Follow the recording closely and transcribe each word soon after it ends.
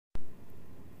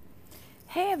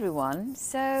Hey everyone.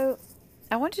 So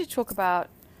I wanted to talk about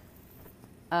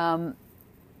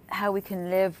how we can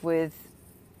live with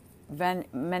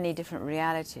many different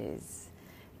realities,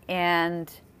 and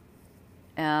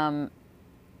um,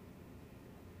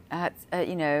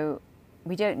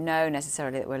 we don't know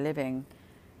necessarily that we're living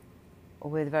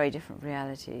with very different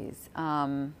realities.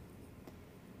 I've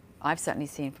certainly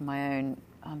seen from my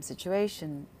own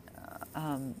situation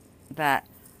that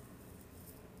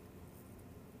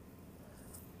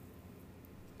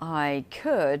I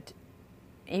could,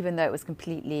 even though it was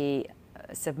completely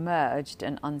submerged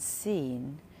and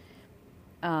unseen,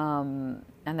 and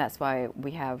that's why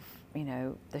we have,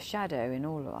 the shadow in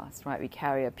all of us, right? We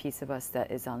carry a piece of us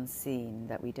that is unseen,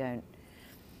 that we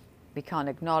can't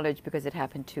acknowledge because it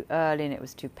happened too early and it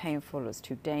was too painful, it was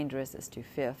too dangerous, it's too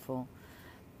fearful.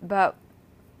 But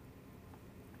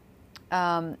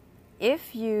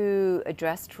if you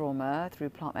address trauma through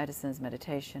plant medicines,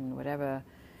 meditation, whatever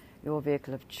your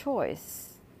vehicle of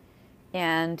choice,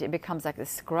 and it becomes like the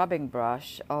scrubbing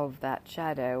brush of that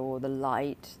shadow or the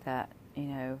light that,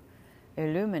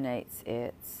 illuminates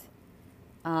it,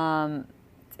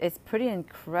 it's pretty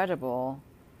incredible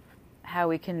how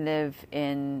we can live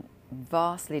in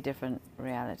vastly different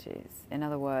realities. In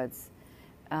other words,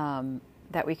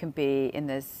 that we can be in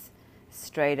this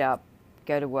straight up,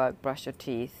 go to work, brush your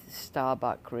teeth,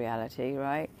 Starbuck reality,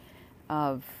 right?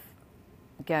 Of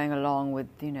going along with,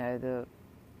 the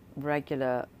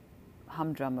regular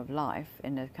humdrum of life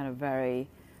in a kind of very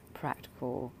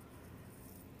practical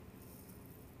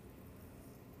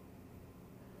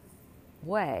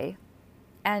way.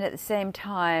 And at the same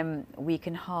time, we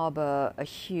can harbor a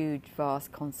huge,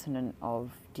 vast continent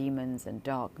of demons and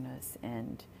darkness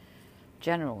and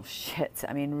general shit.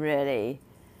 I mean, really,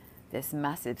 this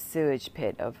massive sewage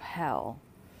pit of hell.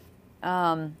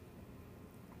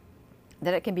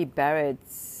 That it can be buried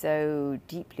so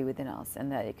deeply within us,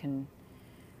 and that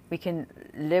we can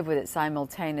live with it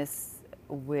simultaneous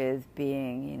with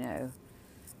being,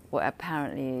 what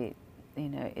apparently,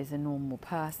 is a normal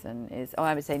person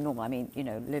I would say normal, I mean,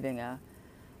 living a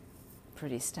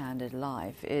pretty standard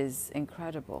life is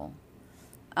incredible.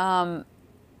 The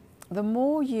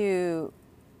more you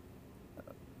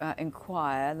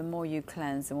inquire, the more you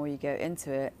cleanse, the more you go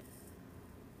into it,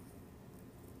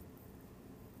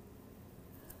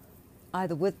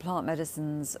 either with plant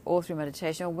medicines or through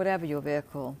meditation or whatever your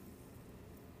vehicle,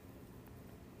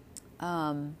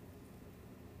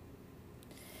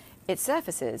 it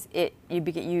surfaces.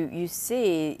 You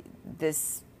see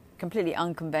this completely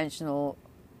unconventional,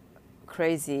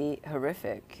 crazy,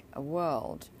 horrific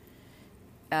world,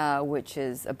 which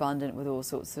is abundant with all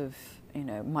sorts of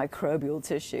microbial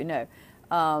tissue.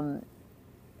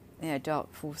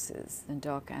 Dark forces and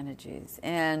dark energies,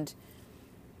 and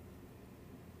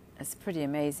it's pretty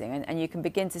amazing. And you can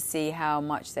begin to see how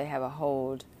much they have a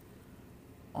hold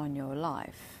on your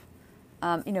life.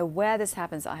 Where this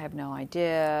happens, I have no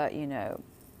idea.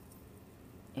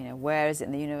 Where is it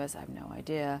in the universe? I have no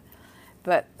idea.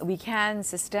 But we can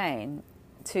sustain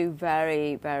two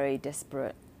very, very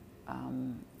disparate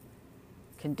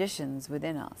conditions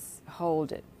within us,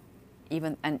 hold it,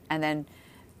 even and then,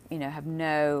 have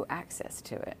no access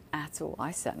to it at all. I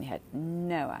certainly had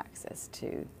no access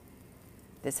to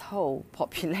this whole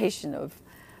population of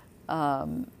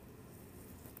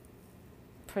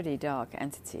pretty dark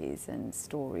entities and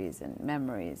stories and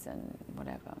memories and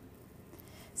whatever.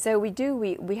 So we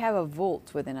have a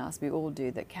vault within us, we all do,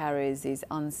 that carries these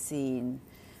unseen,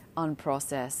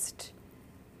 unprocessed,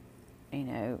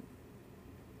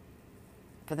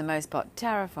 for the most part,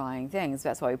 terrifying things.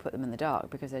 That's why we put them in the dark,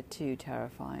 because they're too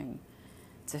terrifying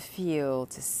to feel,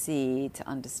 to see, to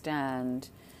understand.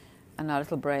 And our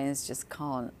little brains just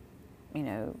can't,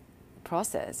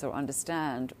 process or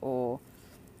understand, or,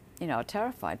 are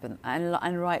terrified,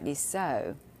 and rightly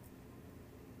so.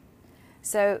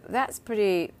 So that's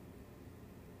pretty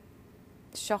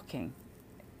shocking.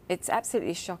 It's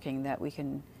absolutely shocking that we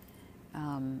can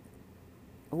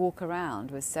walk around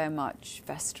with so much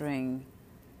festering,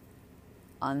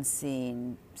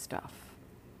 unseen stuff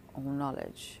or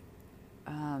knowledge.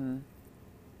 And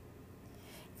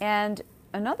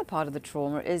another part of the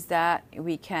trauma is that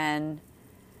we can,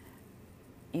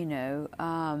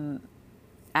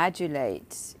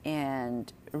 adulate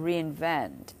and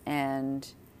reinvent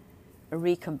and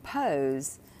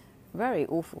recompose very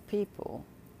awful people,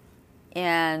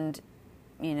 and,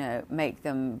 make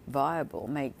them viable,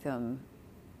 make them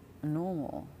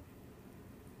normal.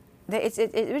 It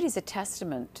really is a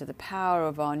testament to the power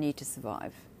of our need to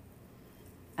survive,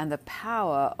 and the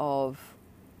power of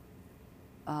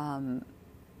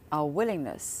our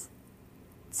willingness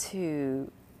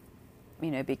to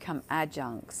become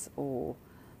adjuncts or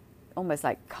almost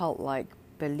like cult-like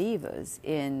believers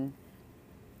in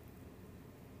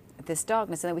this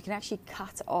darkness, and that we can actually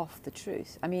cut off the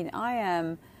truth. I mean, I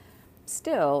am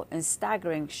still in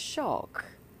staggering shock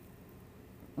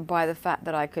by the fact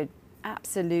that I could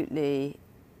absolutely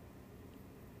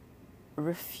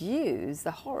refuse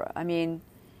the horror. I mean,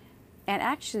 and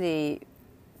actually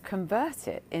convert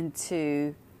it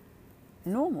into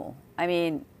normal. I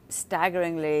mean,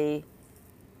 staggeringly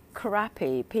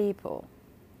crappy people.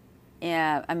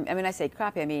 Yeah, I mean, I say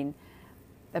crappy, I mean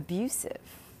abusive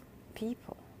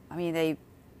people. I mean,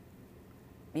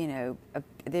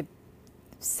 they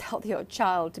sell your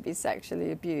child to be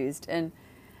sexually abused, and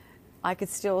I could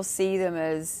still see them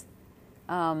as,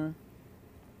 I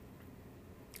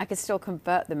could still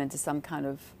convert them into some kind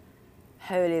of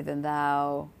holier than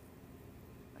thou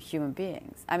human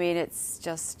beings. I mean, it's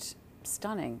just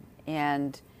stunning.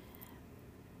 And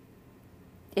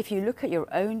if you look at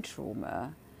your own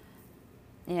trauma,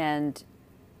 and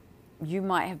you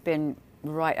might have been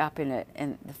right up in it,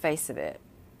 in the face of it,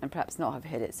 and perhaps not have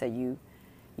hit it, so you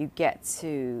get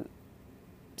to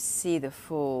see the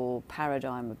full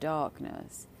paradigm of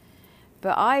darkness.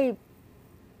 But I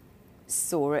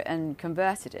saw it and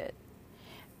converted it.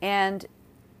 And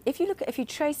if you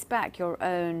trace back your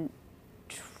own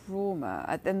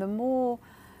trauma, then the more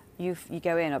you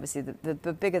go in, obviously,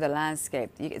 the bigger the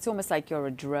landscape. It's almost like you're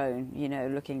a drone,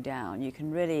 looking down. You can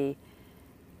really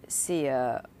see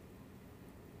a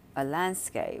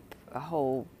landscape, a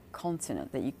whole continent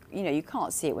that you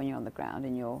can't see it when you're on the ground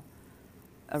and you're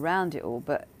around it all.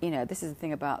 But this is the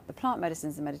thing about the plant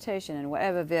medicines and meditation, and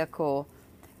whatever vehicle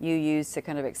you use to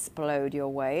kind of explode your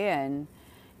way in,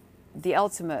 the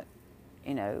ultimate,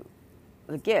 the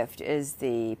gift is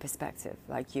the perspective.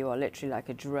 Like, you are literally like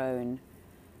a drone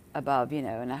above,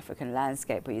 an African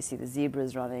landscape where you see the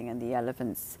zebras running and the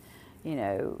elephants,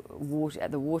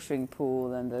 at the watering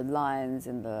pool, and the lions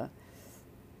in the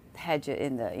hedge,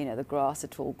 in the, the grass, the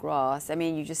tall grass. I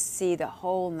mean, you just see the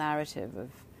whole narrative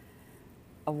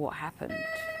of what happened.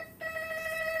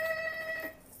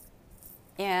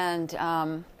 And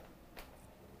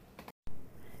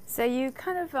so you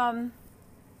kind of,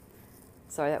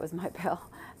 sorry, that was my bell.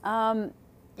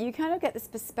 You kind of get this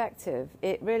perspective.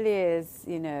 It really is,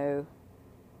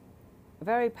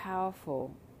 very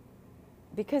powerful.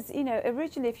 Because,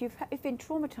 originally, if you've been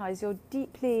traumatized, you're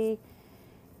deeply,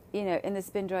 in the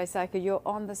spin dry cycle, you're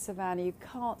on the savannah, you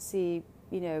can't see,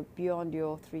 beyond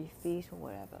your 3 feet or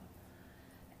whatever.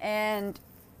 And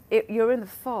you're in the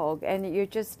fog, and you're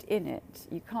just in it.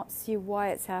 You can't see why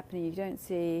it's happening. You don't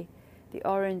see the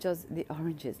origins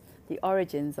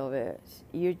of it.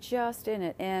 You're just in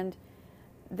it. And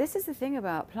this is the thing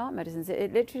about plant medicines.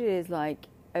 It literally is like,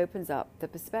 opens up the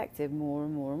perspective more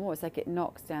and more and more. It's like it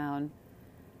knocks down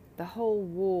the whole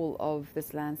wall of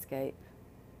this landscape.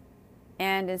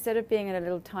 And instead of being in a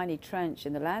little tiny trench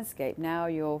in the landscape, now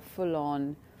you're full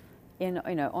on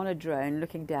on a drone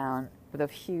looking down with a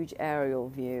huge aerial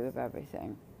view of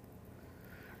everything.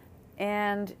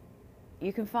 And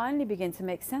you can finally begin to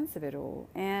make sense of it all.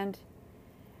 And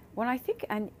when I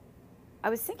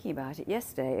was thinking about it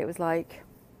yesterday, it was like,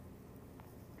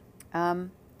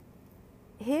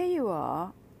 here you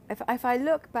are. If I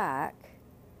look back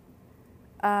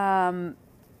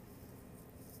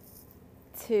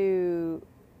to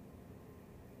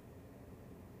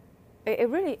it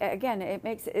really, again,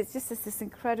 it's just this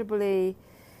incredibly,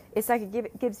 it's like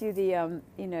it gives you the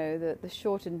the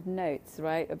shortened notes,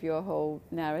 right, of your whole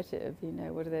narrative.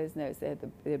 What are those notes? They're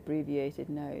the abbreviated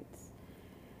notes.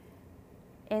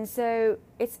 And so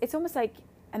it's almost like,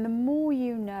 and the more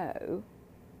you know,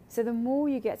 so the more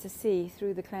you get to see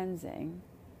through the cleansing,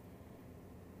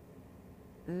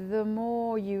 the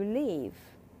more you leave.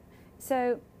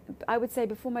 So I would say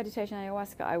before meditation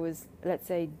ayahuasca, I was, let's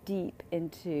say, deep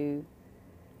into,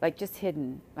 like, just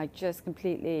hidden, like just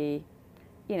completely,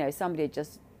 somebody had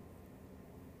just,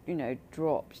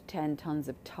 dropped 10 tons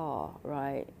of tar,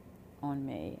 right, on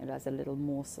me, and as a little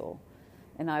morsel.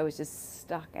 And I was just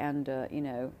stuck under,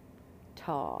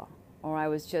 tar. Or I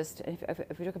was just,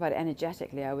 if we talk about it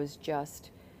energetically, I'd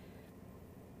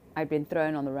been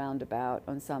thrown on the roundabout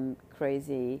on some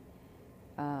crazy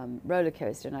roller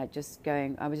coaster, and I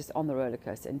was just on the roller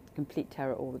coaster in complete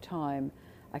terror all the time.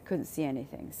 I couldn't see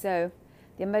anything. So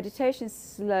the meditation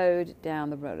slowed down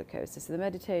the roller coaster. So the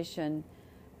meditation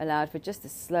allowed for just the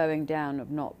slowing down of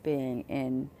not being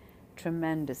in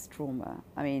tremendous trauma,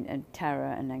 and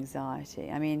terror and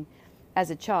anxiety. As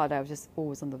a child, I was just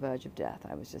always on the verge of death.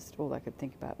 I was just, all I could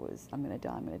think about was, I'm going to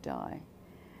die, I'm going to die.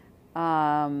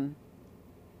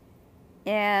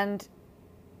 And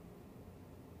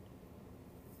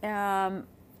Um,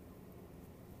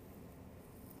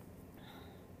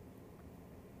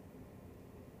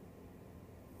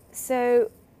 so,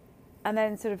 and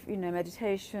then sort of,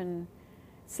 meditation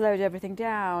slowed everything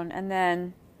down, and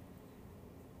then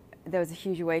there was a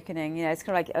huge awakening. It's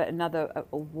kind of like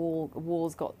a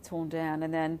walls got torn down,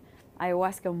 and then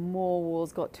ayahuasca, more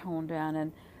walls got torn down,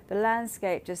 and the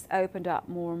landscape just opened up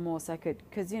more and more. So I could,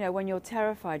 because when you're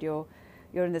terrified, you're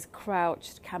in this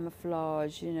crouched,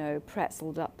 camouflage,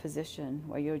 pretzeled up position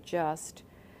where you're just,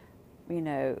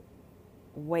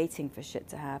 waiting for shit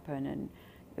to happen and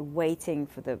waiting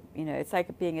for it's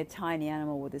like being a tiny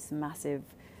animal with this massive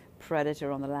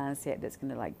predator on the landscape that's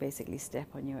going to like basically step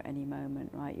on you at any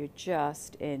moment, right? You're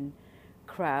just in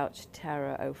crouch,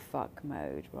 terror, oh fuck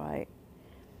mode, right?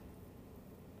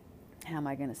 How am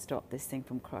I going to stop this thing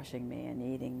from crushing me and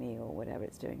eating me or whatever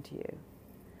it's doing to you?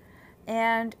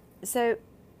 And so,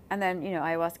 and then,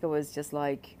 ayahuasca was just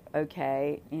like,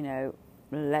 okay,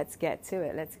 let's get to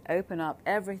it. Let's open up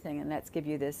everything and let's give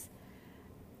you this,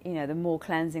 the more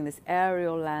cleansing, this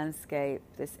aerial landscape,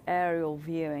 this aerial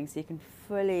viewing, so you can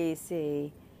fully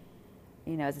see,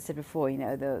 as I said before,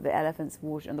 the elephants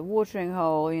water in the watering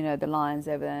hole, the lions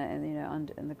over there, and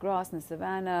under in the grass in the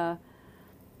savannah,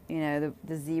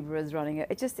 the zebras running.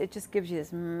 It just gives you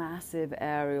this massive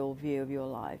aerial view of your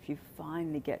life. You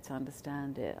finally get to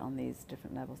understand it on these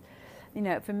different levels.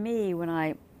 For me,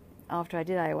 after I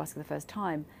did ayahuasca the first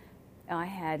time, I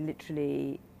had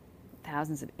literally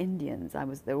thousands of Indians.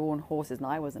 They were all on horses, and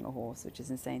I wasn't a horse, which is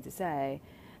insane to say.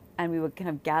 And we were kind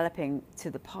of galloping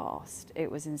to the past. It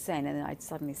was insane. And then I'd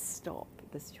suddenly stop.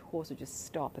 This horse would just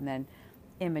stop, and then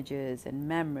images and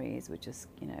memories would just,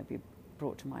 be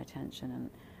brought to my attention. And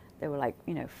they were like,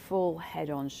 full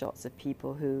head-on shots of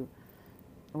people who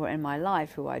were in my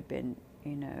life who I'd been,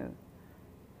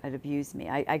 had abused me.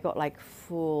 I got like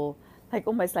full, like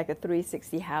almost like a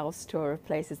 360 house tour of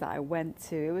places that I went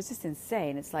to. It was just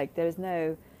insane. It's like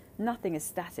nothing is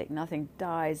static, nothing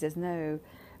dies. There's no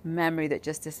memory that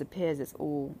just disappears. It's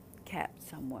all kept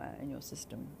somewhere in your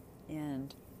system.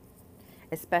 And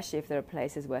especially if there are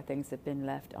places where things have been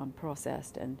left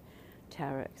unprocessed and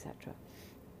terror, etc.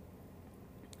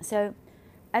 So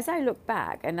as I look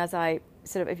back and as I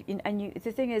sort of,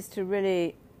 the thing is to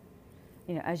really,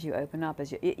 as you open up,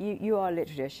 as you are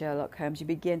literally a Sherlock Holmes, you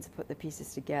begin to put the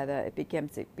pieces together. It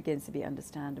begins to be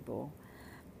understandable.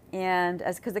 And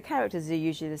because the characters are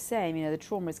usually the same, the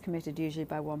trauma is committed usually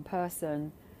by one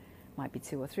person, might be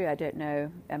two or three, I don't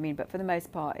know. I mean, but for the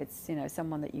most part, it's,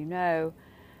 someone that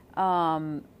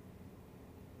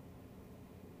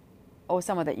or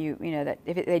someone that that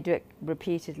if they do it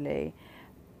repeatedly,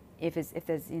 if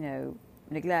there's,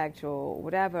 neglect or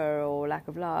whatever, or lack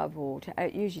of love, or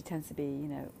it usually tends to be,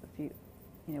 a few,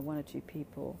 one or two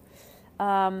people.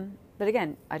 But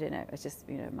again, I don't know. It's just,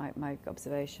 my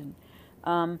observation.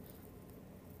 So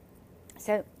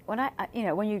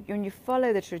when you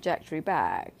follow the trajectory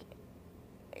back,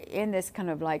 in this kind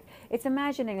of like, it's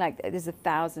imagining like there's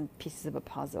 1,000 pieces of a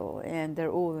puzzle, and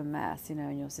they're all a mess,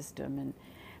 in your system,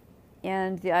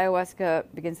 and the ayahuasca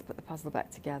begins to put the puzzle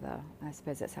back together. I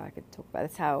suppose that's how I could talk about it.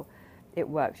 That's how it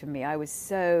worked for me. I was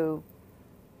so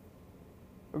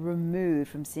removed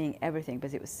from seeing everything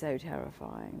because it was so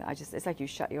terrifying. It's like you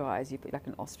shut your eyes, you put like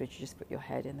an ostrich, you just put your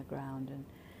head in the ground and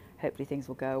hopefully things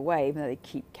will go away, even though they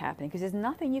keep happening, because there's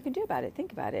nothing you can do about it.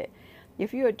 Think about it.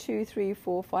 If you're a 2, 3,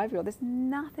 4, 5-year-old, there's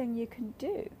nothing you can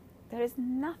do. There is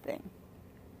nothing.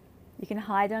 You can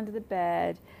hide under the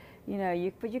bed,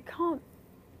 but you can't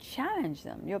challenge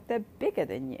them. They're bigger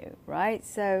than you, right?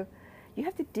 So you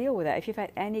have to deal with that. If you've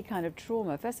had any kind of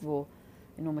trauma, first of all,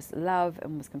 enormous love,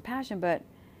 enormous compassion, but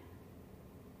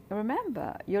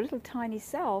remember, your little tiny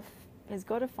self has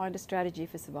got to find a strategy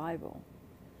for survival.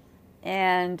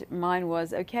 And mine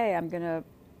was, okay, I'm gonna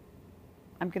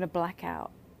black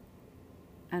out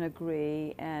and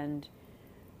agree and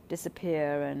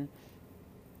disappear, and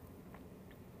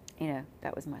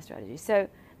that was my strategy. So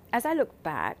as I look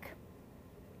back,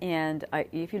 and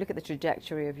if you look at the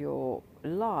trajectory of your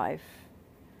life,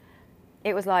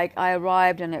 it was like I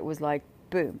arrived and it was like,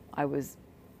 boom, I was,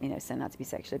 sent out to be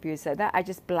sexually abused. So that I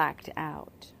just blacked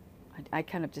out. I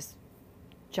kind of just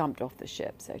jumped off the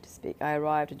ship, so to speak. I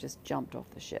arrived and just jumped off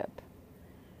the ship.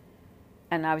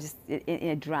 And I was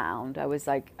just drowned. I was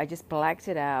like, I just blacked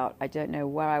it out. I don't know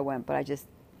where I went, but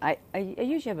I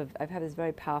usually I've had this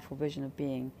very powerful vision of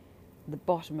being the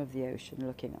bottom of the ocean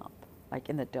looking up, like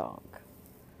in the dark.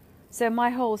 So my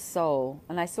whole soul,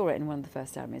 and I saw it in one of the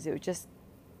first ceremonies, it just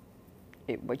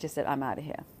said, I'm out of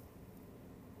here.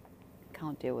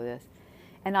 Can't deal with this.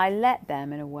 And I let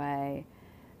them, in a way,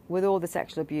 with all the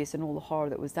sexual abuse and all the horror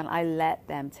that was done, I let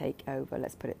them take over,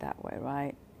 let's put it that way,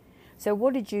 right? So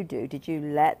what did you do? Did you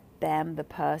let them, the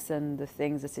person, the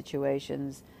things, the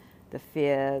situations, the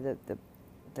fear,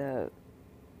 in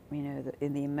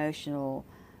the emotional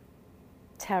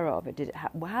terror of it,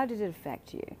 how did it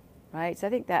affect you, right? So I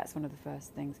think that's one of the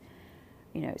first things,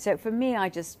 So for me, I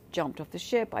just jumped off the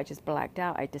ship, I just blacked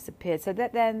out, I disappeared. So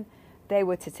that then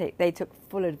they took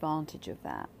full advantage of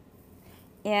that.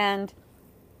 And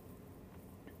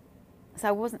so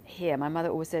I wasn't here. My mother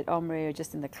always said, "Oh, Maria, you're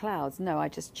just in the clouds." No, I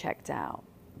just checked out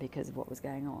because of what was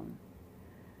going on.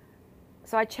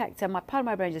 So I checked out. Part of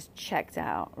my brain just checked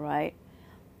out, right?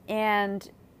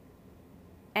 And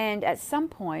at some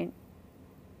point,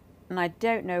 and I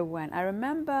don't know when, I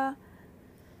remember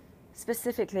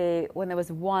specifically when there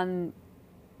was one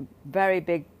very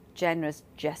big, generous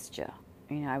gesture.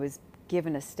 I was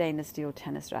given a stainless steel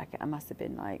tennis racket. I must have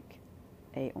been like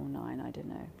 8 or 9, I don't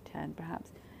know, 10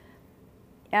 perhaps.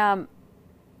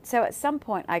 So at some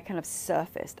point I kind of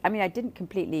surfaced. I mean, I didn't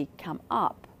completely come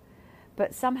up,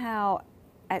 but somehow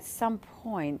at some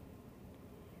point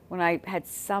when I had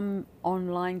some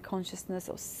online consciousness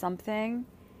or something,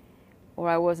 or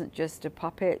I wasn't just a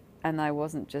puppet and I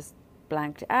wasn't just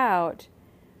blanked out,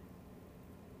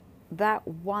 that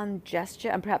one gesture,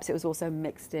 and perhaps it was also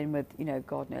mixed in with,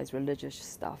 God knows, religious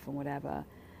stuff and whatever,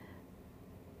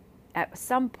 at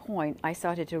some point I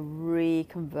started to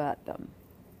reconvert them.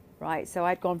 Right, so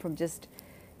I'd gone from just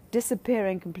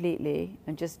disappearing completely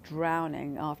and just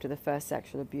drowning after the first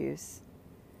sexual abuse,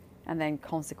 and then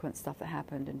consequent stuff that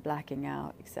happened and blacking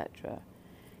out, etc.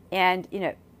 And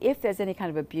if there's any kind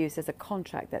of abuse, there's a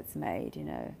contract that's made,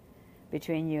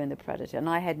 between you and the predator. And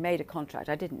I had made a contract.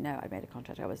 I didn't know I'd made a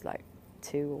contract. I was like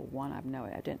 2 or 1. I have no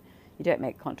idea. You don't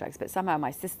make contracts, but somehow my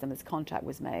system, this contract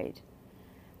was made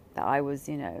that I was,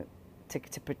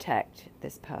 to protect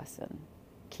this person.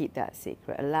 Keep that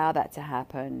secret, allow that to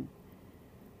happen,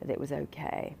 that it was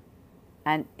okay,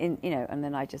 and and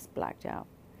then I just blacked out.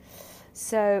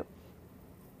 So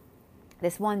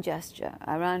this one gesture,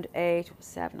 around 8 or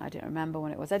 7, I don't remember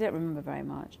when it was. I don't remember very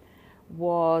much.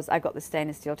 Was I got the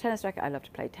stainless steel tennis racket? I love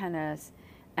to play tennis,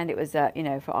 and it was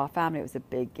for our family it was a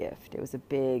big gift. It was a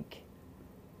big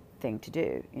thing to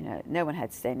do. No one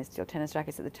had stainless steel tennis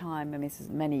rackets at the time. I mean, this is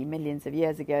many millions of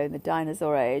years ago in the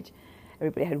dinosaur age.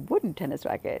 Everybody had wooden tennis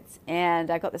rackets. And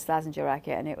I got the Slazenger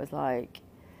racket, and it was like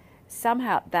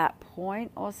somehow at that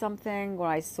point or something where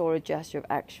I saw a gesture of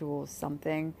actual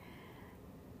something,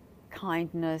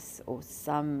 kindness or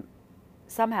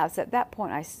somehow. So at that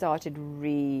point I started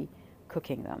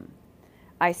re-cooking them.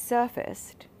 I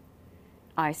surfaced,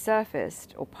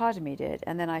 or part of me did,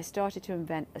 and then I started to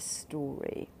invent a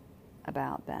story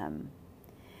about them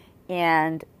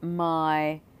and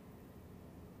my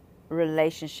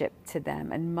relationship to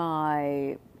them and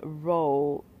my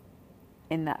role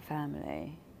in that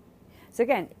family. So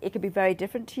again, it could be very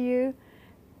different to you,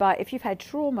 but if you've had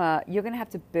trauma, you're going to have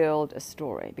to build a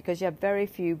story because you have very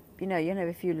few, you have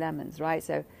a few lemons, right?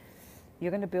 So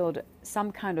you're going to build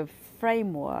some kind of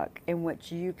framework in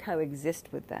which you coexist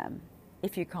with them.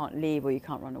 If you can't leave, or you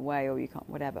can't run away, or you can't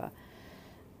whatever,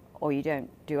 or you don't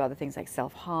do other things like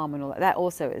self-harm and all that, that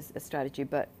also is a strategy.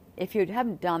 But if you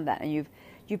haven't done that and you've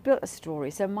built a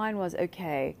story. So mine was,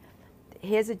 okay,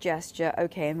 here's a gesture.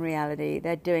 Okay, in reality,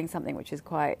 they're doing something which is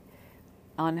quite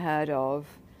unheard of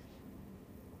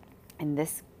in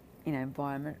this,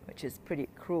 environment, which is pretty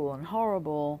cruel and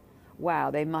horrible. Wow,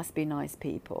 they must be nice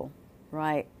people,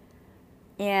 right?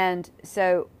 And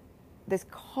so this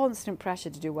constant pressure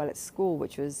to do well at school,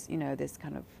 which was, this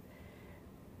kind of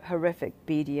horrific,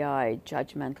 beady-eyed,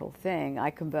 judgmental thing, I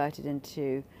converted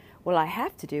into, well, I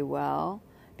have to do well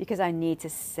because I need to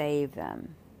save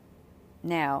them.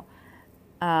 Now,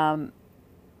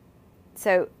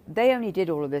 so they only did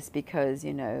all of this because,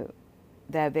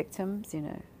 they're victims,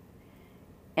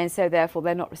 and so therefore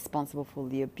they're not responsible for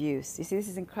the abuse. You see, this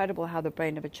is incredible how the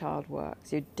brain of a child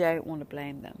works. You don't want to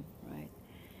blame them, right?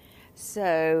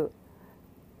 So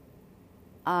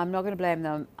I'm not going to blame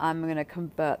them. I'm going to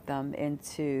convert them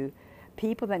into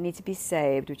people that need to be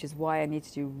saved, which is why I need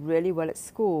to do really well at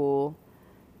school.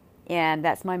 And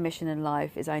that's my mission in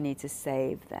life, is I need to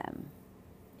save them.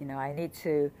 I need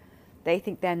to, they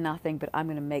think they're nothing, but I'm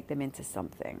going to make them into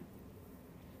something.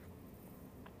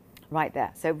 Right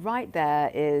there. So right there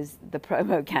is the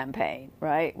promo campaign,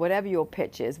 right? Whatever your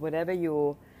pitch is, whatever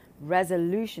your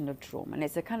resolution of trauma. And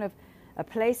it's a kind of a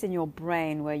place in your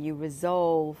brain where you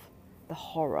resolve the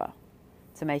horror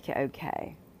to make it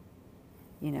okay.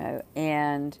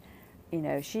 And,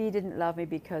 she didn't love me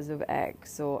because of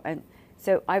X, and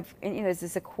so there's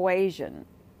this equation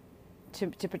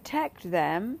to protect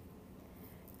them,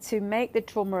 to make the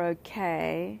trauma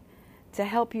okay, to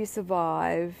help you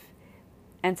survive,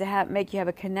 and to make you have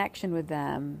a connection with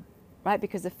them, right?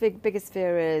 Because the biggest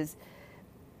fear is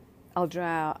I'll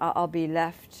drown, I'll be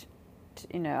left,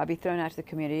 I'll be thrown out of the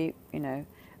community,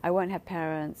 I won't have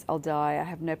parents, I'll die, I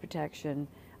have no protection,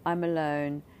 I'm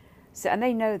alone. So, and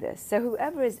they know this. So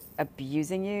whoever is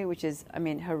abusing you, which is,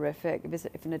 horrific,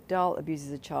 if an adult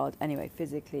abuses a child, anyway,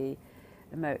 physically,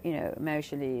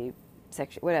 emotionally,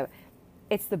 sexually, whatever,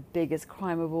 it's the biggest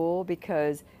crime of all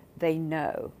because they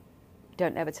know.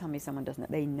 Don't ever tell me someone doesn't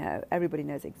know. They know. Everybody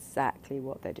knows exactly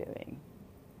what they're doing.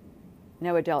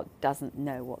 No adult doesn't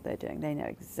know what they're doing. They know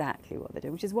exactly what they're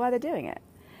doing, which is why they're doing it.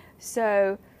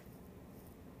 So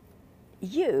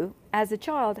you, as a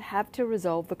child, have to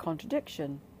resolve the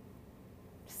contradiction.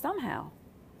 Somehow.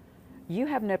 You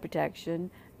have no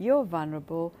protection. You're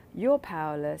vulnerable. You're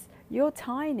powerless. You're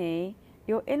tiny.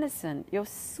 You're innocent. You're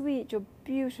sweet. You're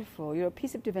beautiful. You're a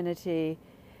piece of divinity.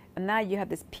 And now you have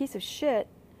this piece of shit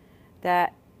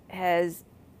that has,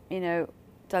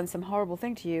 done some horrible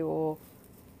thing to you,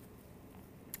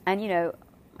 I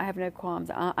have no qualms.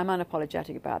 I'm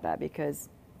unapologetic about that because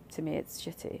to me it's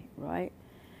shitty, right?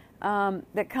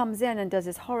 That comes in and does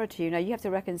this horror to you. Now you have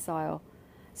to reconcile.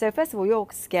 So first of all, you're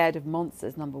scared of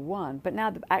monsters, number one, but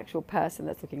now the actual person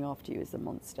that's looking after you is the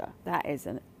monster. That is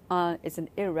it's an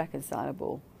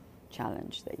irreconcilable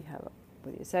challenge that you have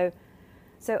with you. So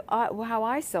how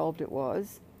I solved it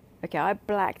was, okay, I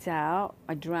blacked out.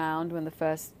 I drowned when the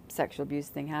first sexual abuse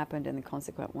thing happened and the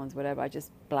consequent ones, whatever. I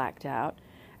just blacked out.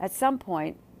 At some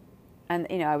point, and,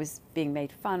 I was being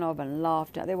made fun of and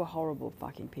laughed at. They were horrible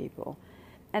fucking people.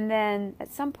 And then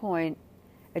at some point,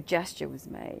 a gesture was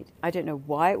made. I don't know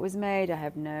why it was made.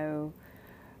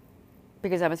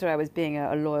 Because I'm afraid I was being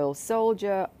a loyal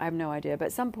soldier. I have no idea. But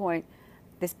at some point,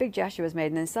 this big gesture was made,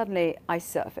 and then suddenly I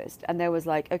surfaced. And there was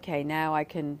like, okay, now I'm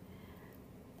going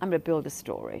to build a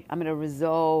story. I'm going to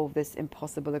resolve this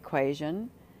impossible equation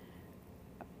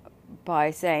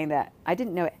by saying that I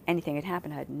didn't know anything had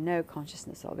happened. I had no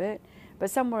consciousness of it. But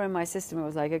somewhere in my system, it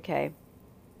was like, okay,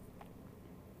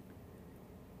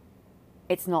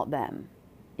 it's not them.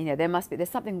 There's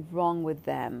something wrong with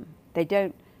them. They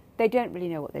don't really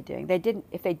know what they're doing.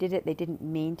 If they did it, they didn't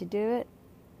mean to do it.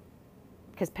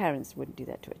 Because parents wouldn't do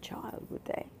that to a child, would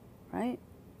they? Right?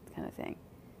 Kind of thing.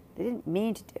 They didn't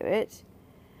mean to do it.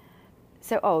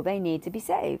 So, they need to be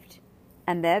saved.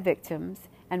 And they're victims.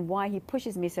 And why he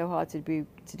pushes me so hard to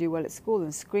do well at school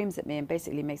and screams at me and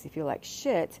basically makes me feel like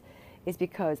shit is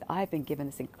because I've been given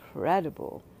this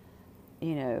incredible,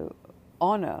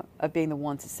 honor of being the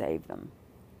one to save them.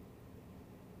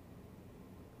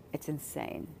 It's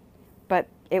insane. But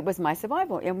it was my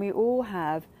survival. And we all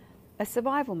have a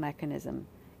survival mechanism.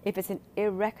 If it's an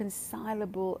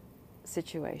irreconcilable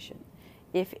situation,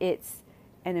 if it's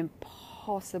an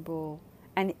impossible,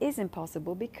 and it is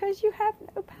impossible because you have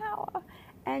no power,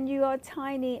 and you are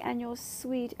tiny, and you're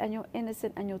sweet, and you're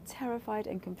innocent, and you're terrified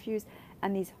and confused,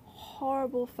 and these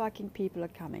horrible fucking people are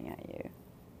coming at you.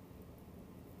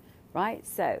 Right?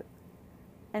 So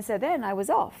then I was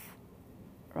off.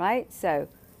 Right? So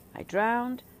I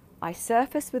drowned. I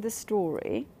surfaced with a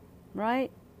story.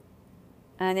 Right?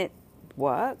 And it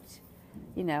worked.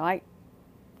 I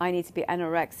need to be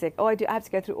anorexic. I have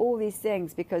to go through all these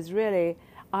things because really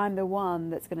I'm the one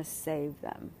that's going to save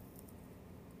them.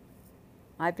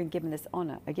 I've been given this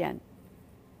honor, again,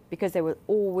 because they were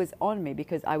always on me,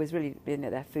 because I was really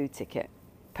their food ticket,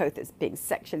 both as being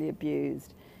sexually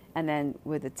abused and then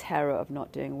with the terror of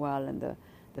not doing well and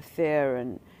the fear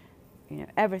and,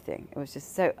 everything. It was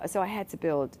just so I had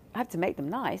to make them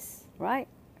nice, right?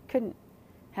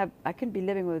 I couldn't be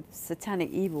living with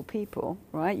satanic evil people,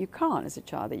 right? You can't as a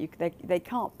child. They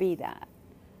can't be that.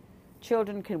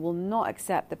 Children will not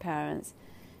accept the parents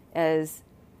as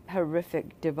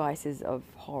horrific devices of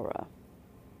horror.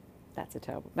 That's a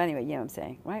terrible... But anyway, you know what I'm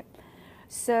saying, right?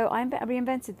 So I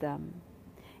reinvented them.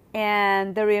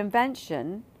 And the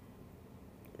reinvention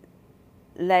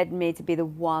led me to be the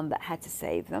one that had to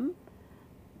save them.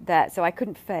 So I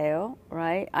couldn't fail,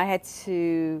 right? I had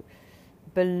to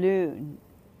balloon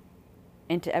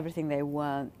into everything they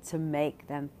weren't to make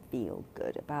them feel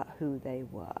good about who they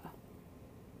were.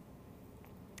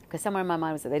 Because somewhere in my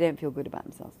mind was that they didn't feel good about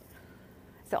themselves.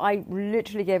 So I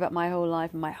literally gave up my whole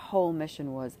life, and my whole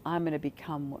mission was, I'm going to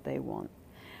become what they want.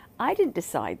 I didn't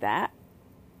decide that.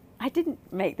 I didn't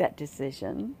make that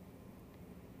decision.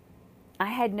 I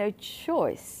had no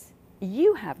choice.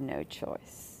 You have no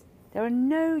choice. There are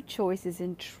no choices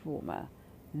in trauma.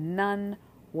 None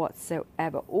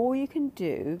whatsoever. All you can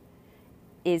do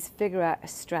is figure out a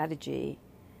strategy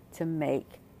to make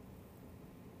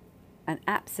an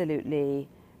absolutely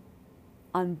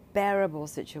unbearable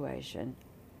situation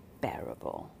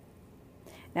bearable.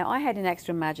 Now, I had an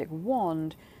extra magic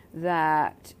wand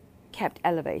that kept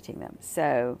elevating them.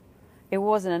 So it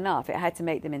wasn't enough. It had to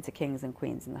make them into kings and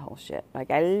queens and the whole shit.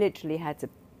 Like, I literally had to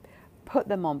put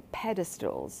them on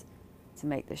pedestals to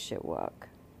make this shit work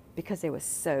because they were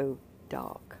so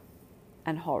dark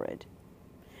and horrid.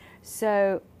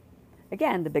 So,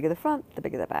 again, the bigger the front, the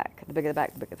bigger the back. The bigger the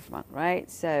back, the bigger the front, right?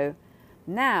 So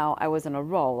now I was on a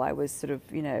roll. I was sort of,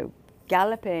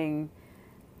 galloping,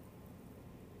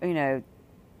 to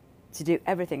do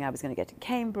everything. I was going to get to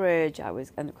Cambridge.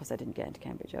 And of course I didn't get into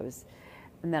Cambridge.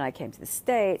 And then I came to the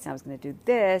States, and I was going to do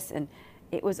this. And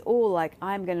it was all like,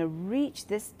 I'm going to reach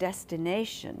this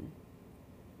destination.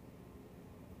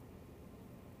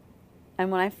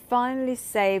 And when I finally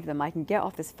save them, I can get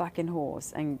off this fucking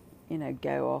horse and,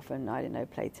 go off and, I don't know,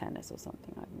 play tennis or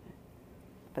something. I don't know.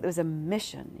 But there was a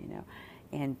mission,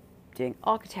 in doing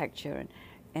architecture.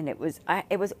 And it was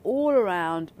all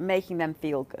around making them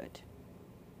feel good.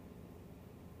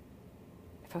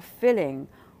 Fulfilling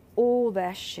all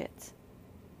their shit,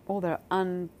 all their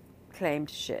unclaimed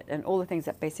shit, and all the things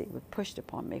that basically were pushed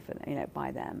upon me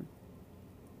by them.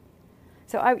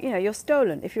 So you're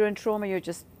stolen. If you're in trauma,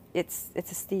 it's a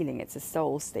stealing. It's a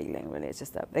soul stealing, really. It's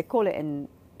just they call it in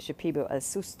Shipibo el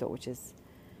susto, which is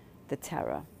the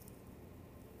terror.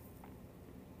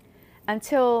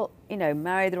 Until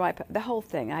marry the right person, the whole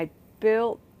thing. I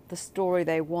built the story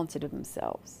they wanted of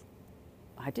themselves.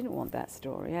 I didn't want that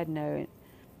story. I had no.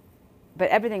 But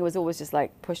everything was always just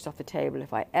like pushed off the table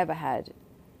if I ever had,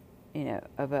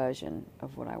 a version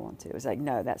of what I wanted. It was like,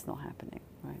 no, that's not happening,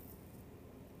 right?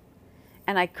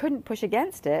 And I couldn't push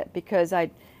against it because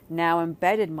I'd now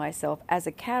embedded myself as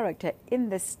a character in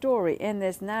this story, in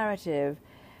this narrative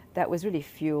that was really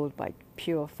fueled by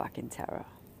pure fucking terror.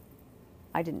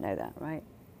 I didn't know that, right?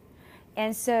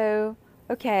 And so,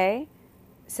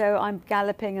 so I'm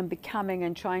galloping and becoming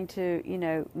and trying to,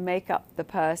 make up the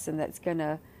person that's going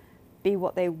to be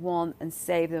what they want and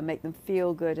save them, make them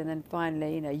feel good, and then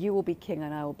finally, you will be king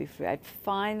and I will be free. I'd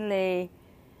finally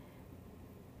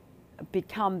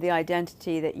become the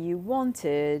identity that you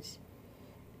wanted,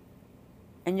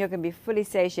 and you're going to be fully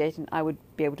satiated, and I would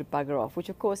be able to bugger off, which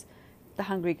of course, the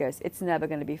hungry ghost, it's never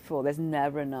going to be full. There's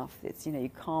never enough. It's, you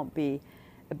can't be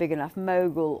a big enough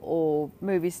mogul or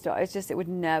movie star. It's just, it would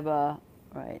never,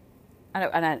 right?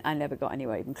 I never got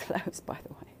anywhere even close, by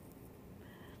the way,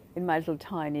 in my little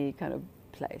tiny kind of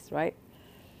place, right?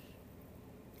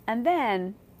 And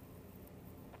then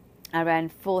I ran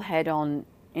full head on,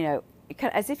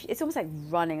 as if it's almost like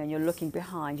running and you're looking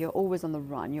behind. You're always on the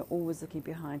run. You're always looking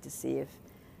behind to see if,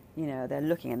 they're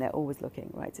looking, and they're always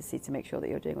looking, right, to make sure that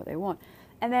you're doing what they want.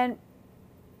 And then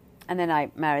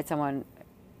I married someone,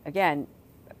 again,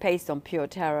 based on pure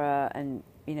terror and,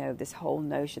 this whole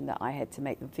notion that I had to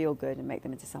make them feel good and make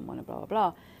them into someone and blah, blah,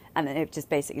 blah. And then it just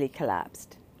basically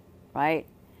collapsed. Right?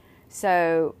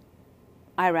 So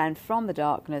I ran from the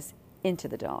darkness into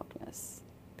the darkness,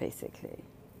 basically.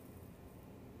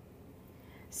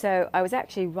 So I was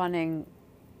actually running,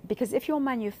 because if you're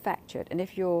manufactured and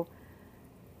if you're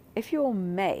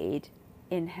made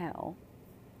in hell,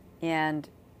 and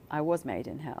I was made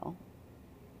in hell,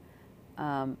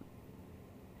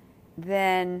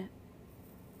 then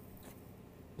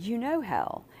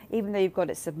hell, even though you've got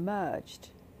it submerged.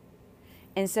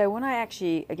 And so when I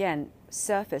actually, again,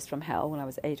 surfaced from hell when I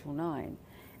was 8 or 9,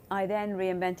 I then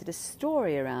reinvented a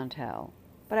story around hell.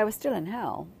 But I was still in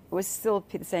hell. It was still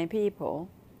the same people,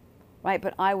 right?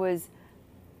 But I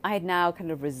had now kind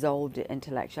of resolved it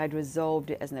intellectually. I'd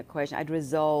resolved it as an equation. I'd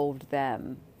resolved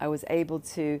them. I was able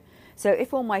to... So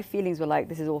if all my feelings were like,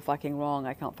 this is all fucking wrong,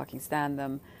 I can't fucking stand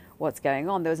them, what's going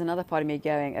on? There was another part of me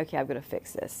going, okay, I've got to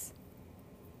fix this.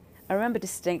 I remember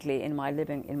distinctly in my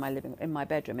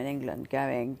bedroom in England,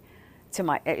 going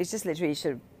to it's just literally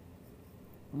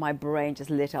my brain just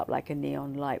lit up like a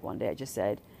neon light one day. It just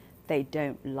said, they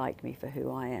don't like me for who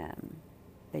I am.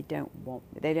 They don't want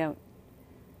me. They don't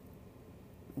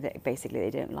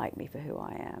like me for who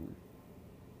I am.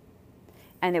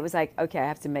 And it was like, okay, I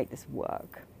have to make this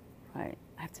work, right?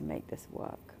 I have to make this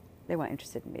work. They weren't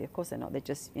interested in me. Of course they're not. They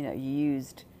just,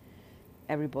 used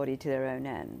everybody to their own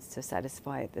ends to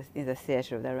satisfy the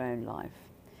theatre of their own life.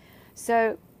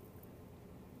 So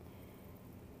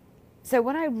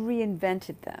when I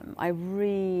reinvented them, I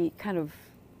kind of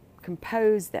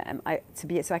composed them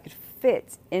so I could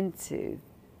fit into,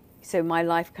 so my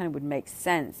life kind of would make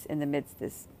sense in the midst of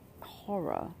this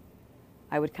horror.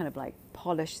 I would kind of like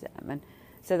polish them, and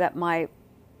so that my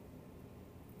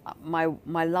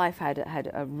life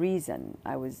had a reason.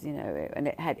 I was, and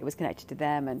it was connected to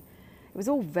them, and it was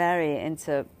all very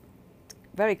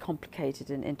complicated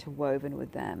and interwoven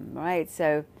with them, right?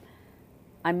 So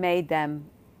I made them,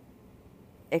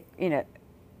 you know,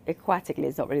 aquatically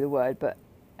is not really the word, but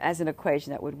as an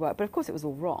equation that would work. But of course it was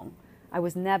all wrong. I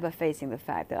was never facing the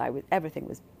fact that everything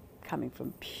was coming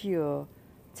from pure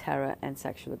terror and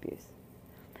sexual abuse.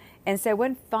 And so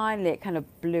when finally it kind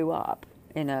of blew up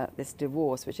in this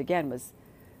divorce, which again was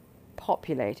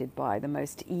populated by the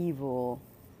most evil,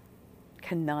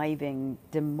 conniving,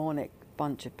 demonic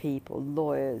bunch of people,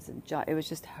 lawyers and it was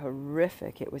just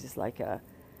horrific. It was just like a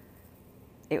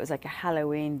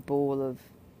Halloween ball of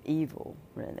evil,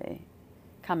 really,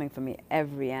 coming from me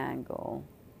every angle.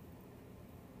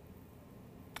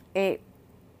 And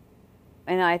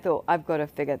I thought, I've got to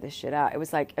figure this shit out. It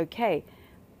was like, okay,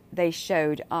 they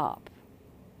showed up.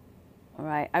 All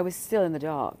right, I was still in the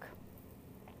dark.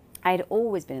 I had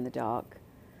always been in the dark,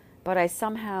 but I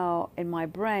somehow, in my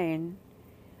brain,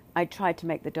 I tried to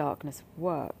make the darkness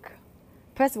work.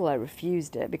 First of all, I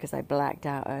refused it because I blacked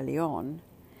out early on.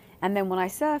 And then when I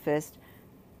surfaced,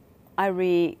 I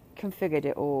reconfigured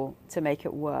it all to make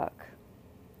it work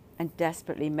and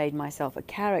desperately made myself a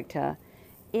character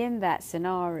in that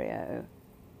scenario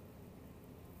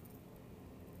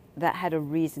that had a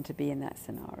reason to be in that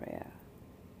scenario.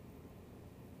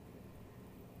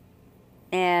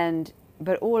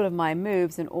 But all of my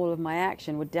moves and all of my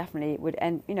action would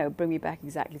end, bring me back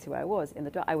exactly to where I was in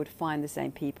the dark. I would find the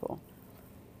same people,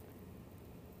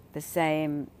 the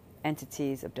same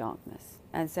entities of darkness.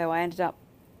 And so I ended up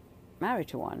married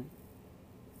to one.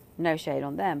 No shade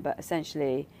on them, but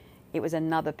essentially it was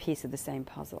another piece of the same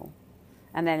puzzle.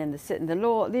 And then in the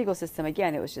legal system,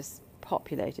 again, it was just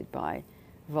populated by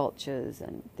vultures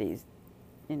and these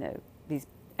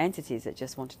entities that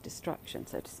just wanted destruction,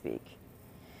 so to speak.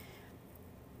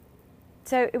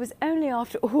 So it was only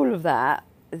after all of that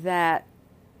the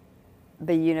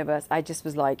universe, I just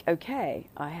was like, okay,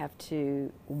 I have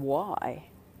to, why?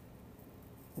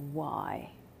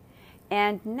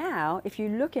 And now, if you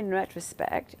look in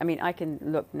retrospect, I mean, I can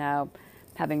look now,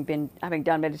 having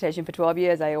done meditation for 12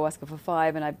 years, ayahuasca for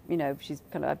 5, and I've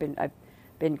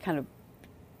been kind of,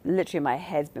 literally my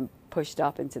head's been pushed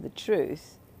up into the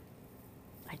truth.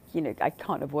 I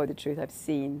can't avoid the truth. I've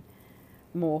seen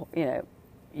more,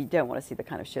 you don't want to see the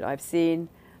kind of shit I've seen.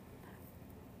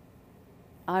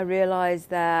 I realized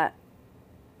that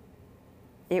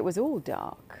it was all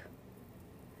dark.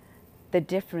 The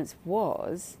difference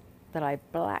was that I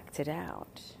blacked it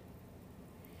out.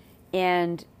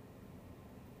 And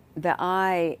that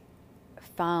I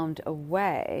found a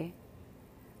way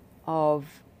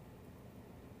of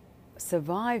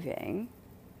surviving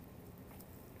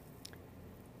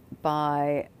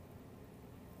by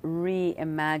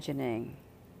reinventing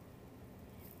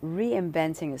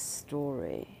a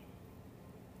story.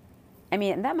 I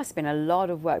mean, and that must have been a lot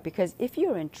of work, because if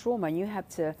you're in trauma and you have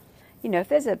to, if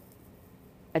there's a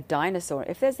dinosaur,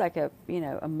 if there's like a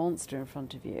monster in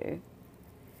front of you,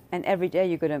 and every day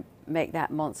you're going to make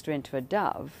that monster into a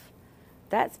dove,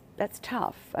 that's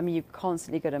tough. I mean, you've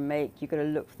constantly got to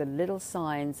look for the little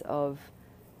signs of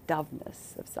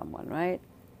doveness of someone, right?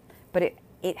 But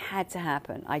it had to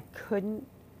happen. I couldn't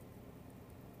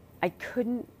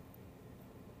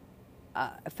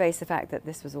face the fact that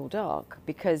this was all dark,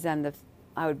 because then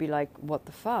I would be like, what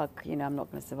the fuck? I'm not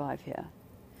going to survive here.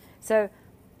 So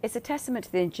it's a testament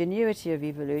to the ingenuity of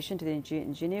evolution, to the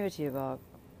ingenuity of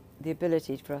the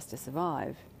ability for us to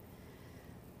survive.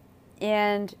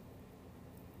 And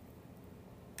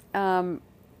some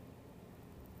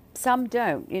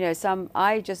don't. Some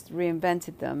I just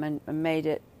reinvented them and made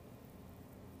it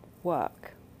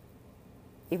work,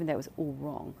 even though it was all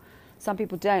wrong. Some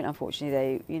people don't,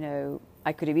 unfortunately.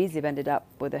 I could have easily ended up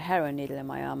with a heroin needle in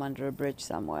my arm under a bridge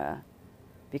somewhere,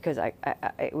 because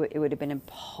it would have been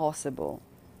impossible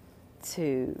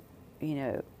to,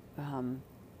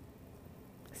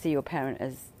 see your parent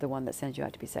as the one that sends you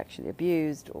out to be sexually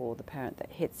abused, or the parent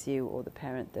that hits you, or the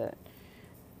parent that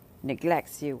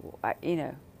neglects you. I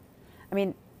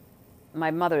mean, my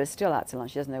mother is still out to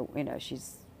lunch. She doesn't know,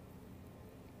 she's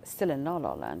still in La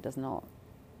La Land,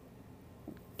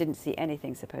 didn't see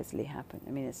anything supposedly happen. I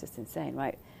mean, it's just insane,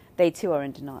 right? They too are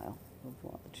in denial of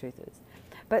what the truth is.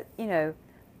 But,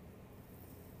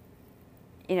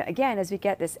 again, as we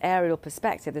get this aerial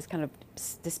perspective, this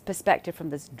perspective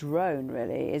from this drone,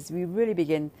 really, is we really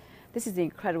begin, this is the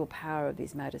incredible power of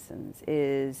these medicines,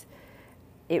 is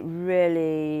it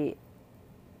really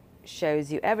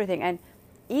shows you everything. And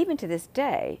even to this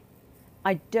day,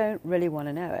 I don't really want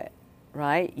to know it,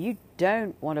 right? You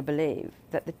don't want to believe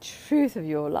that the truth of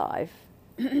your life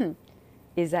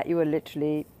is that you were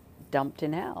literally dumped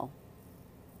in hell.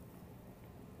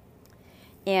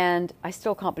 And I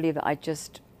still can't believe that I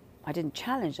didn't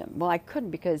challenge them. Well, I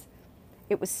couldn't, because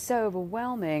it was so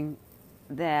overwhelming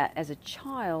that as a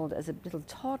child, as a little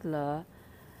toddler,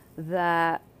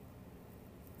 that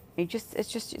it's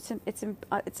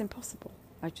impossible.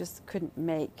 I just couldn't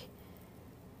make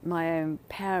my own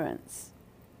parents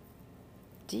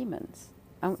demons.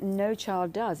 No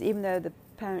child does, even though the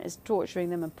parent is torturing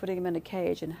them and putting them in a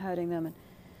cage and hurting them, and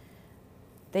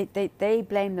they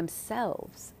blame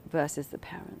themselves versus the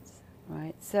parents,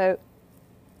 right? So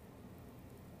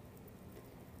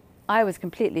I was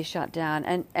completely shut down,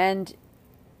 and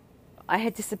I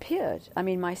had disappeared. I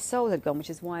mean, my soul had gone, which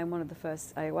is why in one of the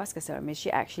first ayahuasca ceremonies, she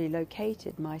actually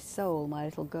located my soul, my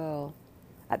little girl,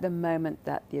 at the moment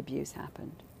that the abuse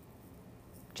happened.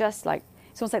 Just like,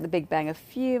 it's almost like the Big Bang, a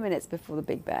few minutes before the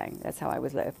Big Bang. That's how I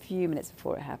was, like, a few minutes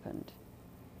before it happened.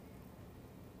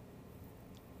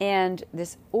 And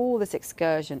all this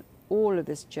excursion, all of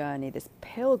this journey, this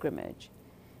pilgrimage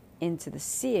into the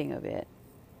seeing of it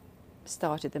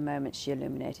started the moment she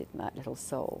illuminated that little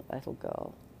soul, that little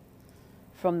girl.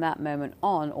 From that moment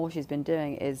on, all she's been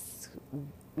doing is,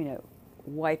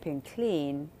 wiping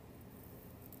clean,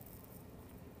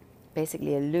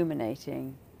 basically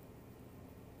illuminating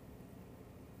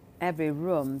every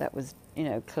room that was,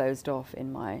 closed off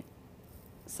in my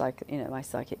my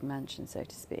psychic mansion, so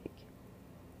to speak.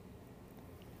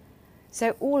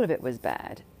 So all of it was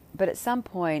bad, but at some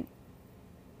point,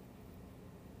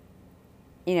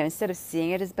 instead of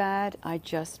seeing it as bad, I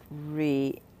just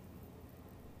recomposed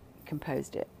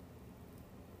it.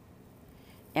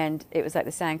 And it was like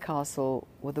the sandcastle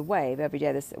with a wave. Every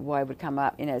day this wave would come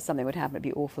up, something would happen, it'd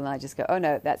be awful, and I'd just go, oh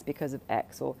no, that's because of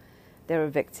X, or they're a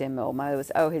victim, or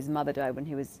his mother died when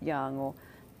he was young, or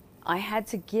I had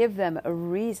to give them a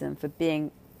reason for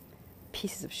being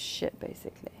pieces of shit,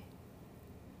 basically.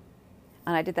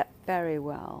 And I did that very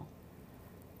well.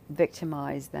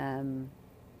 Victimize them.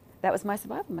 That was my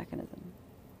survival mechanism.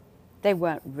 They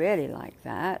weren't really like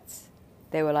that.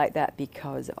 They were like that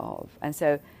because of. And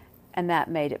that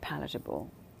made it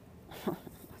palatable.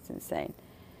 That's insane.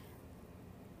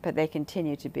 But they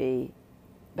continue to be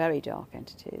very dark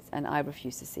entities, and I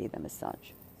refuse to see them as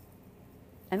such.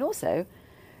 And also,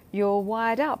 you're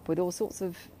wired up with all sorts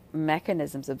of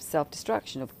mechanisms of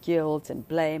self-destruction, of guilt and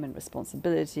blame and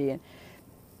responsibility, and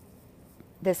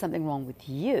there's something wrong with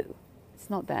you. It's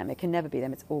not them. It can never be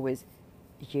them. It's always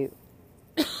you.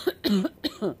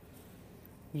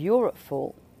 You're at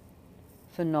fault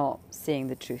for not seeing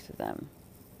the truth of them.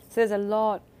 So there's a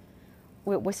lot,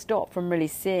 we're stopped from really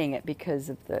seeing it because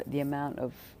of the amount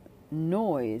of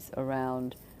noise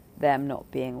around them not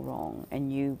being wrong,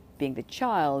 and you being the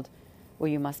child, well,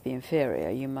 you must be inferior.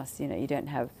 You must, you don't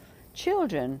have.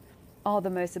 Children are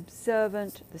the most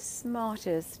observant, the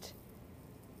smartest,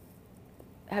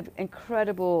 have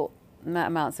incredible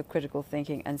amounts of critical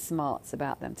thinking and smarts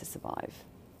about them to survive.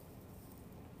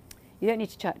 You don't need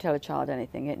to tell a child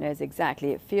anything. It knows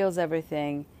exactly. It feels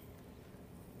everything.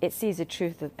 It sees the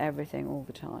truth of everything all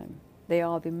the time. They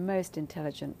are the most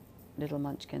intelligent little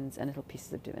munchkins and little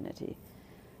pieces of divinity.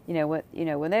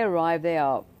 When they arrive, they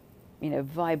are,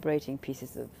 vibrating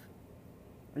pieces of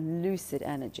lucid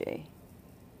energy.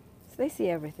 So they see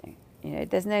everything.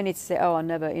 There's no need to say, oh, I'll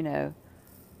never,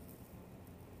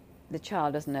 The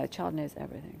child doesn't know. The child knows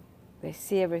everything. They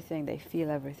see everything. They feel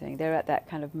everything. They're at that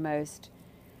kind of most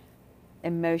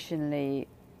emotionally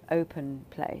open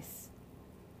place.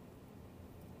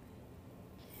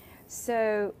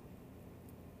 So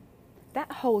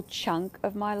that whole chunk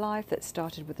of my life that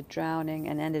started with the drowning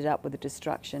and ended up with the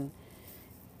destruction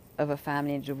of a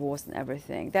family and divorce and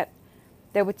everything, that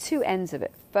there were two ends of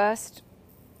it. First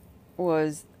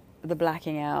was the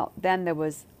blacking out. Then there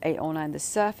was 809, the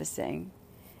surfacing.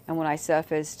 And when I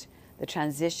surfaced, the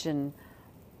transition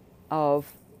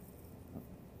of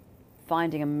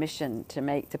finding a mission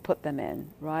to put them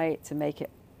in, right? To make it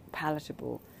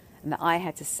palatable. And that I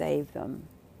had to save them.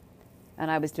 And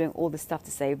I was doing all the stuff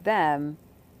to save them,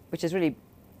 which is really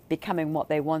becoming what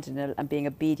they wanted and being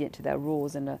obedient to their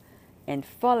rules and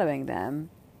following them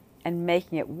and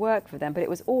making it work for them. But it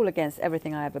was all against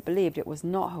everything I ever believed. It was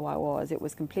not who I was. It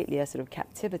was completely a sort of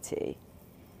captivity.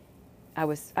 I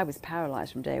was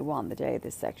paralyzed from day one, the day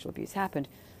this sexual abuse happened.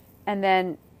 And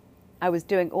then I was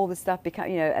doing all the stuff,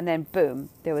 and then boom,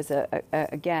 there was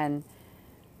again,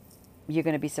 you're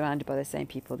going to be surrounded by the same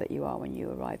people that you are when you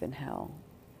arrive in hell.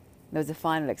 There was a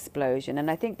final explosion. And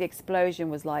I think the explosion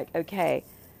was like, okay,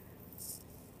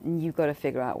 you've got to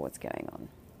figure out what's going on.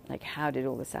 Like, how did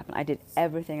all this happen? I did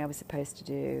everything I was supposed to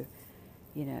do.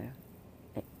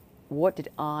 Like, what did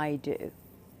I do?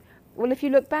 Well, if you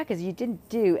look back, you didn't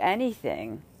do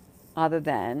anything other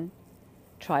than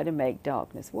try to make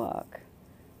darkness work,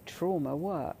 trauma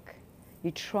work.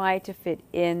 You try to fit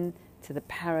in to the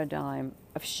paradigm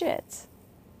of shit,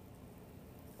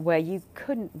 where you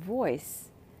couldn't voice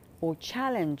or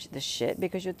challenge the shit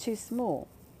because you're too small.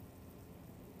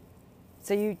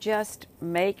 So you just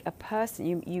make a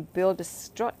person, you build a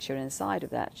structure inside of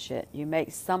that shit. You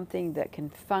make something that can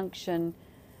function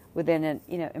within an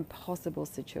impossible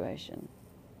situation,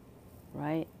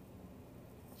 right?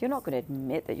 You're not going to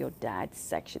admit that your dad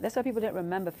sexually, that's why people don't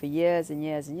remember for years and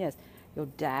years and years, your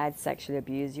dad sexually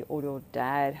abused you, or your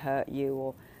dad hurt you,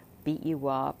 or beat you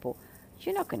up, or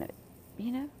you're not going to,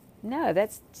 no,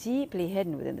 that's deeply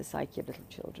hidden within the psyche of little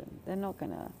children. They're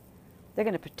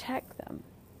going to protect them.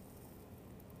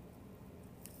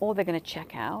 Or they're going to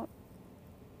check out.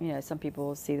 Some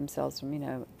people see themselves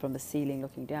from the ceiling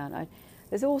looking down.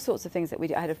 There's all sorts of things that we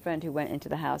do. I had a friend who went into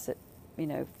the house at,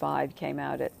 5, came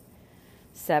out at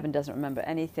 7, doesn't remember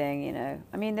anything,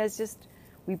 I mean,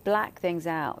 we black things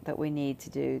out that we need to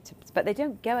do, but they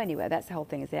don't go anywhere. That's the whole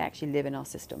thing, is they actually live in our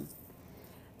system.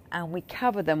 And we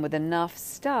cover them with enough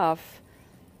stuff.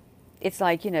 It's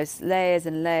like, layers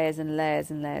and layers and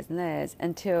layers and layers and layers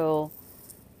until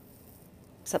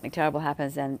something terrible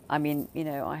happens. And I mean,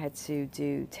 I had to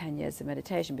do 10 years of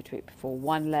meditation before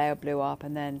one layer blew up,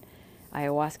 and then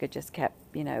ayahuasca just kept,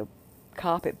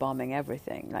 carpet bombing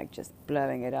everything, like just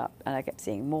blowing it up. And I kept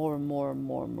seeing more and more and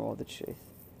more and more of the truth.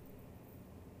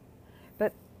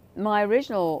 But my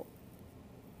original,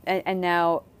 and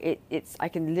now it's, I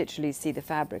can literally see the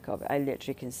fabric of it. I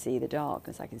literally can see the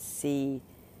darkness. I can see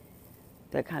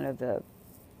the kind of the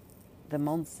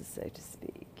monster, so to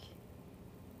speak.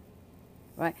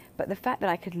 Right? But the fact that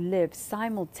I could live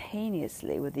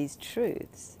simultaneously with these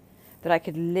truths, that I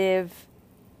could live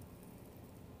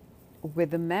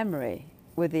with the memory,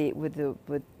 with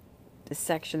the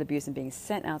sexual abuse and being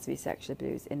sent out to be sexually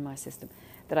abused in my system,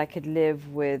 that I could live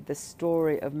with the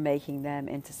story of making them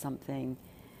into something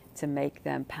to make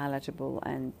them palatable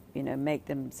and, make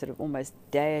them sort of almost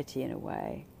deity in a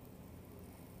way,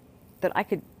 that I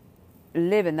could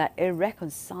live in that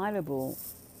irreconcilable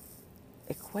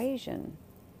equation.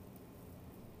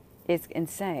 It's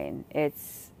insane. I'm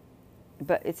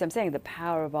saying the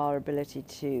power of our ability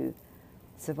to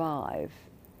survive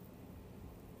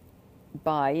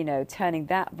by, turning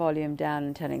that volume down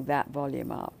and turning that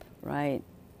volume up, right?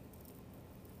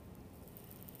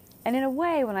 And in a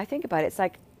way, when I think about it, it's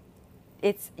like,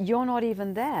 you're not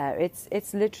even there.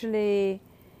 It's literally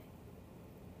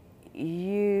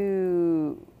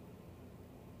you.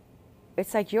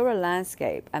 It's like you're a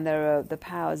landscape, and there are the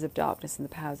powers of darkness and the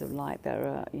powers of light that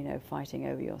are, fighting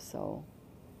over your soul.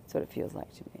 That's what it feels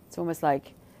like to me. It's almost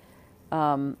like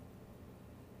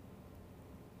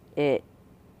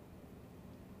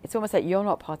it's almost like you're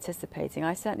not participating.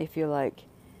 I certainly feel like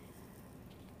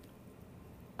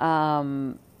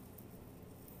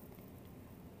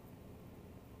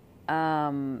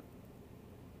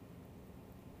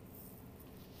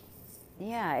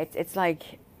it's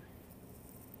like,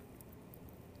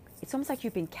 it's almost like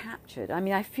you've been captured. I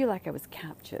mean, I feel like I was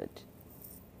captured.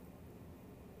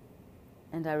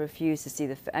 And I refused to see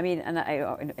in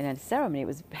a ceremony, it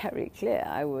was very clear.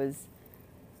 I was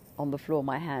on the floor,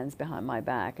 my hands behind my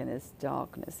back, and this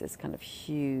darkness, this kind of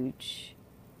huge,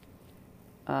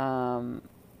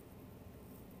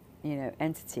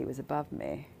 entity was above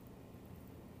me.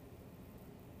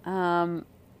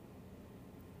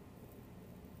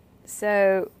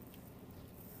 So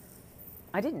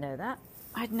I didn't know that.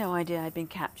 I had no idea I'd been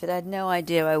captured. I had no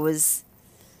idea I was,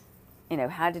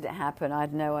 how did it happen? I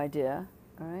had no idea,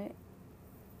 all right?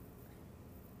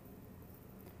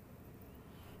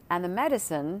 And the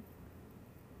medicine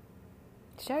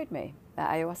showed me that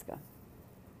ayahuasca.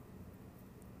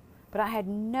 But I had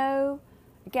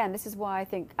again, this is why I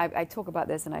think I talk about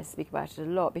this and I speak about it a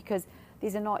lot, because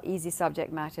these are not easy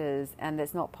subject matters, and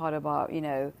it's not part of our,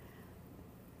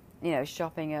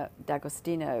 shopping at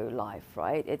D'Agostino life,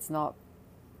 right? It's not,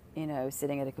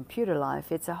 sitting at a computer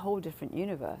life. It's a whole different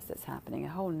universe that's happening, a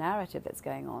whole narrative that's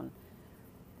going on,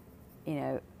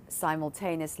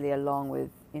 simultaneously along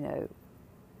with,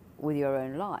 with your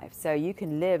own life. So you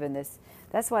can live in this.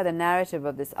 That's why the narrative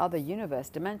of this other universe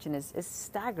dimension is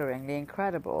staggeringly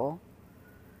incredible.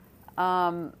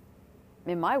 In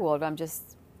my world, I'm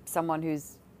just someone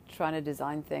who's trying to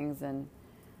design things and,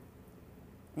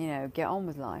 get on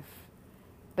with life.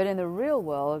 But in the real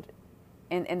world,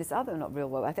 in this other, not real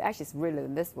world, I think actually it's realer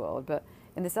than this world, but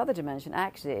in this other dimension,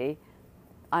 actually,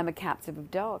 I'm a captive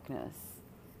of darkness.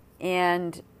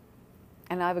 And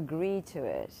I've agreed to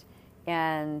it.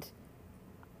 And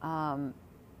I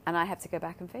have to go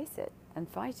back and face it and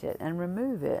fight it and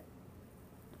remove it.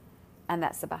 And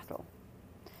that's the battle.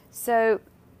 So,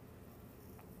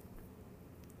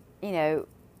 you know,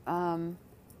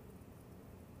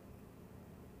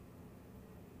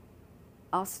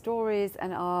 our stories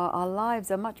and our lives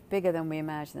are much bigger than we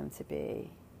imagine them to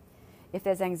be. If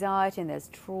there's anxiety and there's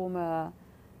trauma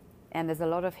and there's a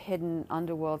lot of hidden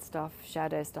underworld stuff,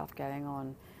 shadow stuff going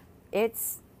on, it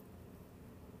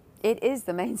is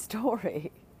the main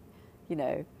story. You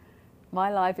know, my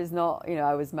life is not, you know,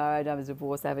 I was married, I was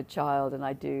divorced, I have a child, and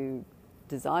I do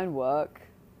design work.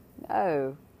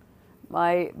 No,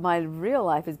 my real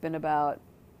life has been about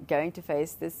going to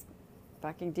face this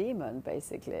fucking demon,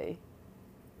 basically,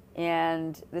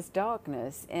 and this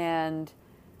darkness, and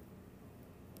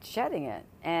shedding it,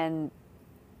 and,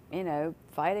 you know,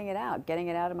 fighting it out, getting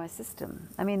it out of my system.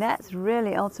 I mean, that's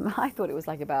really ultimate. I thought it was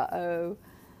like about,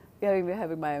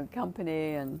 having my own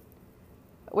company, and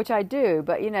which I do,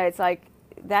 but, you know, it's like,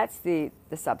 that's the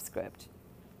subscript.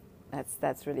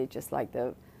 That's really just like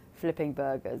the flipping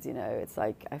burgers, you know. It's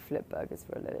like I flip burgers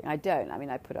for a living. I don't. I mean,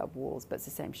 I put up walls, but it's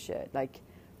the same shit. Like,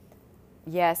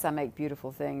 yes, I make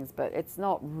beautiful things, but it's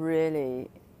not really.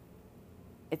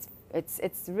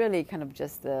 It's really kind of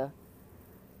just the.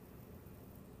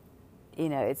 You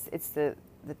know, it's the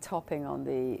topping on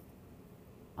the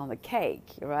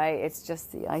cake, right? It's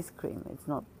just the ice cream. It's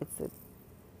not.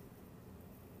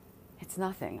 It's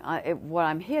nothing. What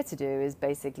I'm here to do is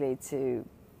basically to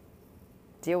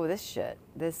deal with this shit,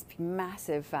 this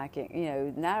massive fucking, you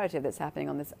know, narrative that's happening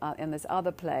on this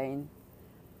other plane.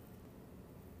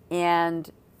 And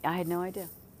I had no idea,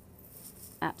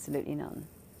 absolutely none.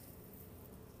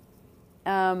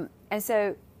 And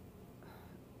so,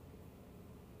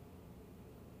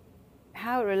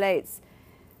 how it relates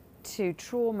to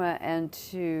trauma and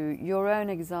to your own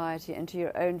anxiety and to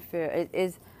your own fear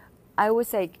is, I always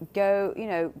say, go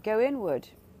inward.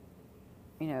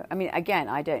 You know, I mean, again,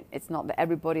 it's not that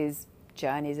everybody's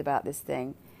journey is about this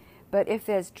thing, but if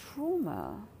there's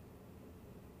trauma,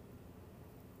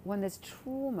 when there's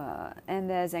trauma and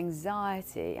there's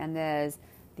anxiety and there's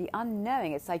the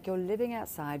unknowing, it's like you're living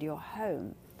outside your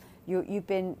home. You've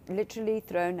been literally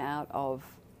thrown out of,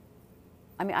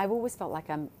 I mean, I've always felt like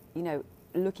I'm, you know,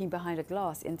 looking behind a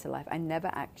glass into life. I never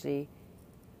actually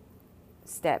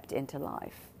stepped into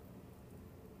life.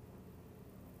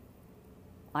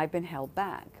 I've been held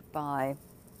back by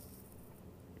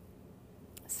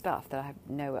stuff that I had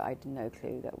no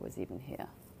clue that was even here.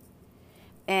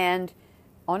 And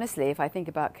honestly, if I think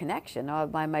about connection,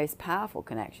 my most powerful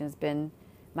connection has been,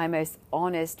 my most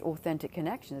honest, authentic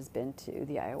connection has been to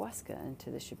the ayahuasca and to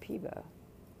the Shipibo.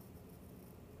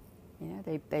 You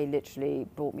know, they literally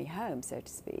brought me home, so to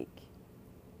speak.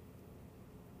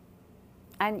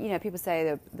 And, you know, people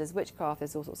say there's witchcraft,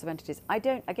 there's all sorts of entities. I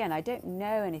don't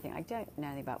know anything. I don't know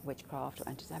anything about witchcraft or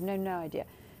entities. I have no idea.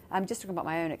 I'm just talking about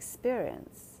my own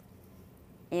experience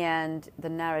and the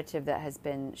narrative that has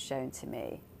been shown to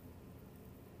me.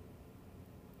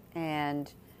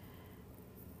 And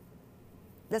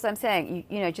that's what I'm saying.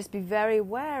 You know, just be very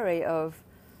wary of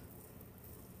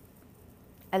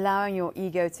allowing your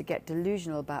ego to get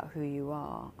delusional about who you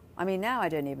are. I mean, now I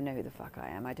don't even know who the fuck I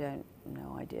am.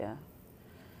 No idea.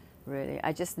 Really,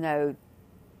 I just know,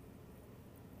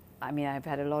 I mean, I've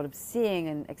had a lot of seeing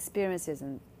and experiences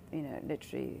and, you know,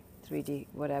 literally 3D,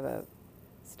 whatever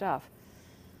stuff,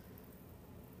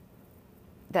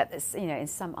 that is, you know, in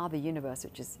some other universe,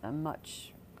 which is a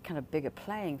much kind of bigger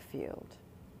playing field.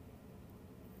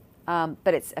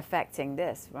 But it's affecting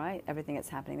this, right? Everything that's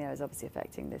happening there is obviously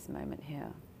affecting this moment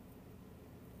here.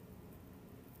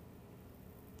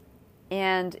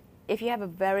 And if you have a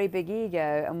very big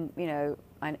ego, and, you know,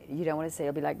 you don't want to say,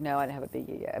 you'll be like, no, I don't have a big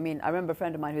ego. I mean, I remember a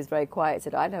friend of mine who was very quiet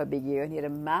said, I don't have a big ego, and he had a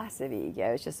massive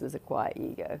ego. It was a quiet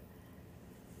ego.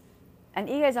 And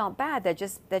egos aren't bad. They're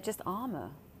just armor.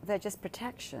 They're just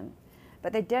protection.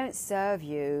 But they don't serve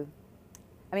you.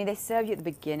 I mean, they serve you at the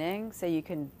beginning so you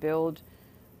can build,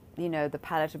 you know, the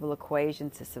palatable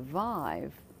equation to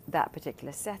survive that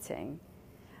particular setting.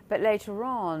 But later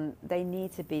on, they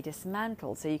need to be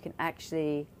dismantled so you can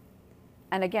actually.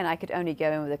 And again, I could only go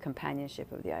in with the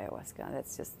companionship of the ayahuasca.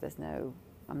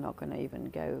 I'm not going to even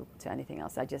go to anything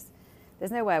else.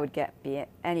 There's no way I would be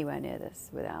anywhere near this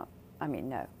without,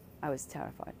 no, I was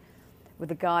terrified. With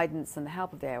the guidance and the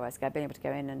help of the ayahuasca, I've been able to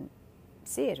go in and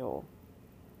see it all.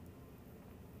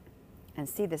 And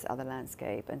see this other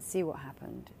landscape and see what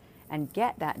happened. And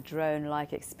get that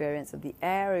drone-like experience of the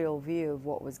aerial view of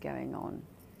what was going on.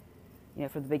 You know,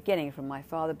 from the beginning, from my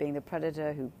father being the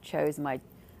predator who chose my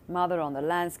mother on the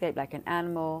landscape like an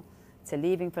animal, to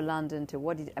leaving for London,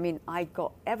 to I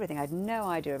got everything. I had no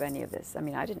idea of any of this. I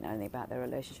mean, I didn't know anything about their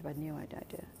relationship. I had no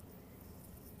idea.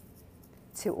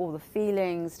 to all the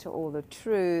feelings, to all the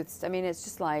truths. I mean, it's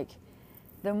just like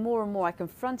the more and more I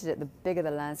confronted it, the bigger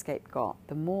the landscape got,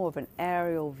 the more of an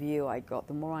aerial view I got,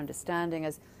 the more understanding.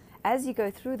 As you go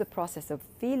through the process of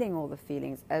feeling all the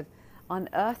feelings, of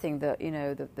unearthing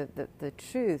the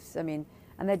truths, I mean,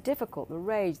 and they're difficult, the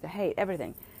rage, the hate,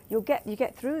 everything. You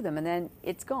get through them, and then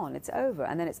it's gone, it's over,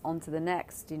 and then it's on to the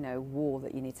next, wall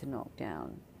that you need to knock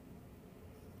down.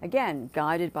 Again,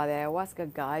 guided by the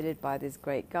ayahuasca, guided by these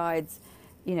great guides,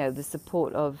 the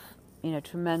support of,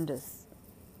 tremendous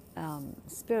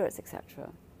spirits,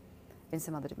 etc. in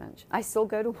some other dimension. I still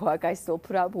go to work, I still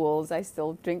put up walls, I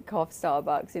still drink coffee,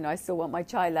 Starbucks, I still want my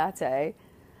chai latte.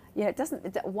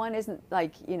 One isn't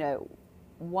like,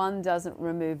 one doesn't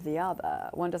remove the other,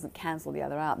 one doesn't cancel the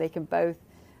other out. They can both,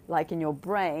 like in your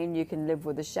brain, you can live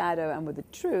with the shadow and with the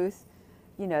truth.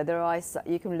 You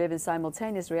can live in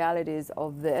simultaneous realities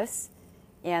of this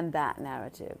and that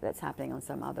narrative that's happening on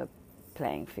some other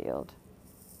playing field,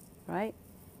 right?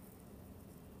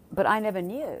 But I never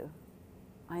knew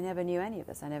any of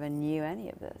this. I never knew any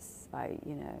of this.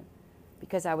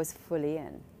 Because I was fully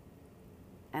in,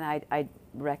 and I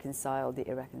reconciled the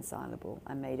irreconcilable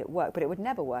and made it work. But it would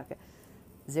never work.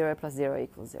 0 + 0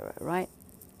 = 0, right?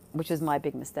 Which was my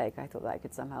big mistake. I thought that I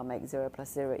could somehow make 0 +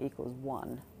 0 =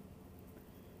 1.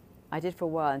 I did for a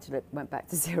while until it went back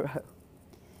to 0.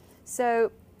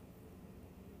 So,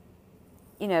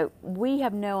 we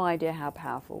have no idea how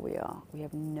powerful we are. We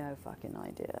have no fucking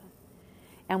idea.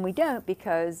 And we don't,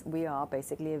 because we are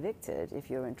basically evicted. If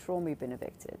you're in trauma, you've been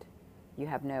evicted. You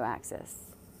have no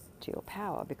access to your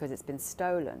power because it's been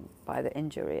stolen by the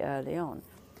injury early on.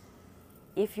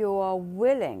 If you are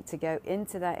willing to go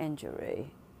into that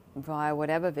injury via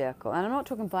whatever vehicle, and I'm not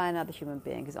talking via another human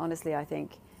being, because honestly I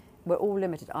think we're all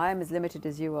limited. I am as limited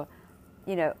as you are.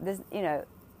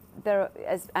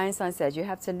 As Einstein says, you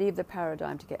have to leave the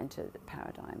paradigm to get into the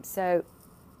paradigm. So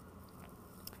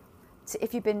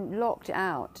if you've been locked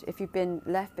out, if you've been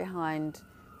left behind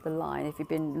the line, if you've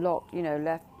been locked,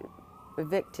 left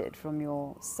evicted from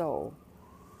your soul,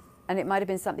 and it might have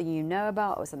been something you know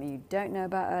about or something you don't know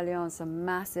about early on, some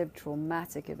massive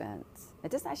traumatic event. It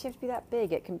doesn't actually have to be that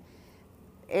big.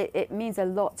 It means a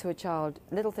lot to a child.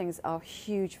 Little things are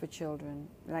huge for children,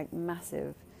 like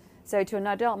massive. So to an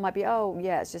adult it might be, oh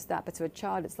yeah, it's just that, but to a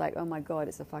child it's like, oh my God,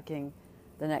 it's the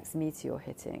next meteor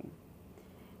hitting.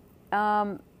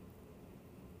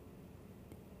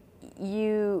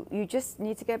 You just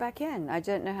need to go back in. I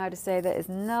don't know how to say that.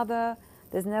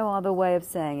 There's no other way of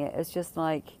saying it. It's just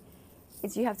like,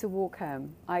 you have to walk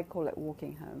home. I call it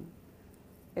walking home.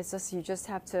 It's just, you just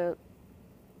have to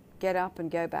get up and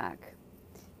go back.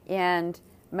 And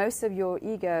most of your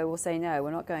ego will say, no,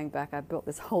 we're not going back. I've built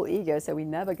this whole ego, so we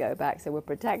never go back. So we're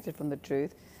protected from the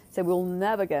truth. So we'll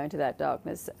never go into that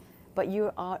darkness. But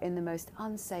you are in the most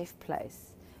unsafe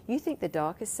place. You think the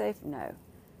dark is safe? No.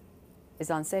 Is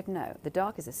unsafe? No. The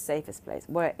dark is the safest place.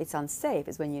 Where it's unsafe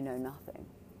is when you know nothing.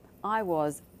 I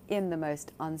was in the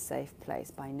most unsafe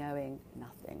place by knowing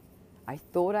nothing. I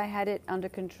thought I had it under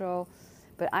control,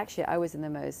 but actually I was in the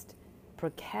most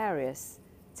precarious,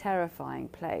 terrifying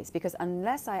place, because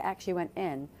unless I actually went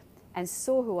in and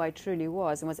saw who I truly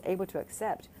was and was able to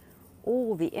accept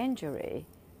all the injury,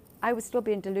 I would still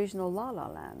be in delusional la-la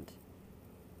land,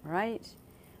 right?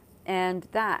 And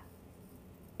that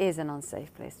is an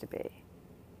unsafe place to be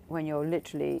when you're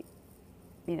literally,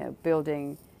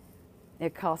 building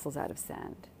castles out of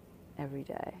sand every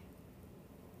day.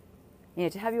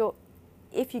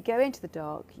 If you go into the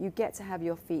dark, you get to have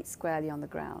your feet squarely on the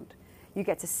ground. You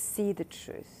get to see the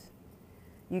truth.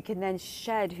 You can then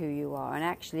shed who you are and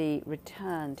actually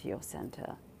return to your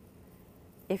center.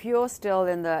 If you're still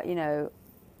in the,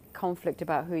 conflict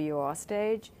about who you are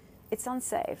stage, it's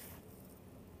unsafe.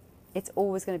 It's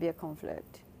always going to be a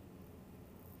conflict.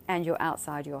 And you're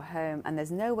outside your home, and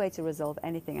there's no way to resolve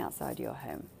anything outside your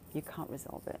home. You can't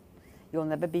resolve it. You'll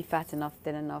never be fat enough,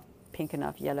 thin enough, pink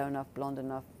enough, yellow enough, blonde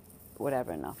enough,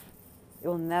 whatever enough. It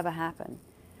will never happen.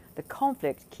 The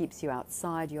conflict keeps you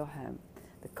outside your home.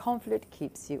 The conflict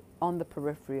keeps you on the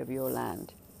periphery of your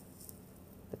land.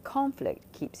 The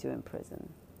conflict keeps you in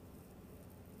prison.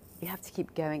 You have to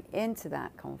keep going into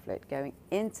that conflict, going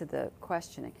into the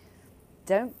questioning.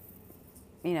 Don't,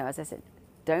 as I said,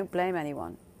 don't blame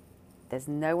anyone. There's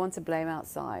no one to blame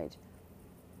outside.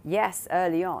 Yes,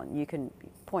 early on, you can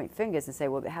point fingers and say,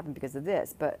 well, it happened because of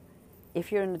this. But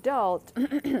if you're an adult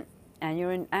and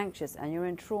you're anxious and you're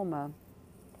in trauma,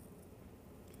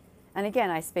 and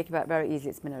again, I speak about very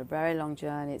easily. It's been a very long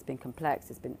journey. It's been complex.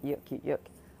 It's been yuck,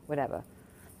 whatever.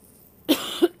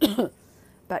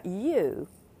 But you,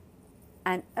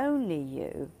 and only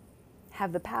you,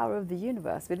 have the power of the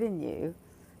universe within you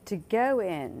to go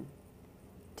in,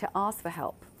 to ask for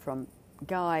help from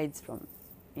guides, from,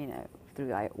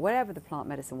 through whatever, the plant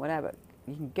medicine, whatever.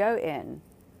 You can go in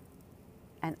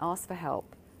and ask for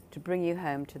help to bring you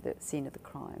home to the scene of the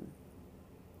crime.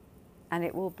 And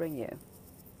it will bring you,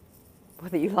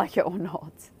 whether you like it or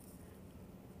not.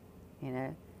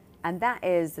 And that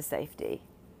is the safety.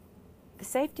 The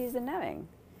safety is the knowing.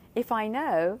 If I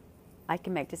know, I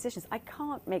can make decisions. I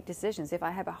can't make decisions if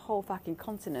I have a whole fucking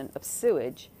continent of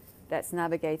sewage that's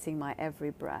navigating my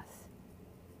every breath,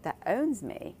 that owns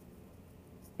me.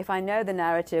 If I know the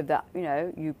narrative that,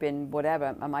 you've been,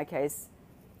 whatever, in my case,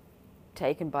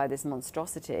 taken by this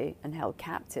monstrosity and held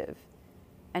captive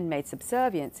and made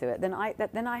subservient to it, then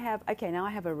I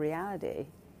have a reality.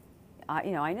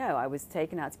 I know I was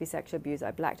taken out to be sexually abused.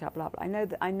 I blacked out, blah, blah.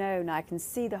 I know now I can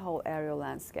see the whole aerial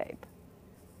landscape.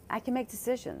 I can make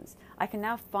decisions. I can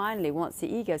now finally, once the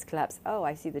egos collapse,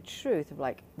 I see the truth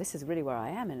of this is really where I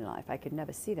am in life. I could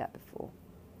never see that before.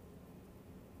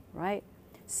 Right?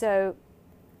 So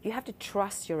you have to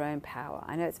trust your own power.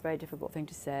 I know it's a very difficult thing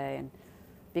to say, and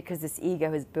because this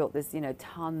ego has built this,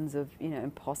 tons of,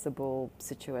 impossible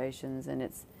situations, and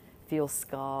it feels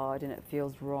scarred and it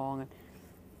feels wrong.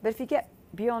 But if you get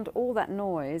beyond all that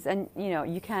noise, and,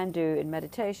 you can do in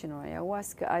meditation or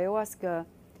ayahuasca,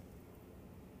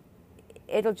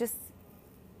 it'll just,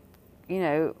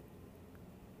 it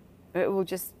will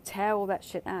just tear all that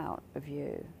shit out of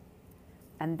you.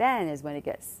 And then is when it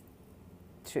gets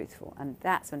truthful, and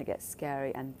that's when it gets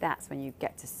scary, and that's when you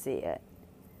get to see it,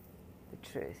 the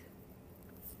truth.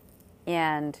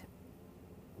 And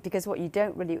because what you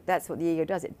don't really, that's what the ego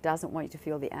does. It doesn't want you to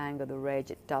feel the anger, the rage.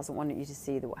 It doesn't want you to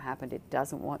see what happened. It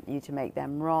doesn't want you to make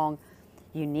them wrong.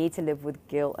 You need to live with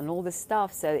guilt and all this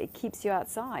stuff, so it keeps you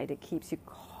outside. It keeps you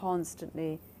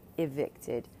constantly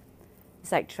evicted.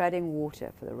 It's like treading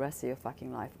water for the rest of your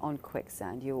fucking life on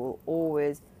quicksand. You will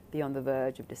always be on the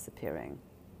verge of disappearing.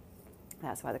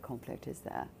 That's why the conflict is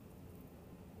there.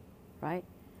 Right?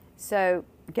 So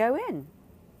go in.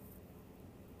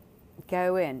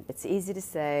 Go in. It's easy to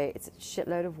say. It's a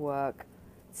shitload of work.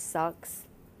 It sucks.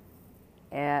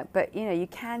 But, you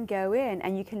can go in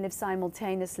and you can live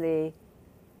simultaneously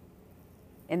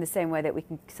in the same way that we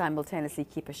can simultaneously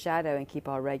keep a shadow and keep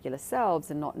our regular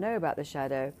selves and not know about the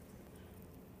shadow,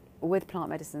 with plant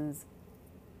medicines,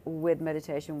 with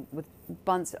meditation, with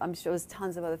bunch. I'm sure there's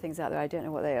tons of other things out there. I don't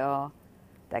know what they are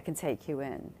that can take you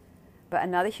in. But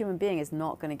another human being is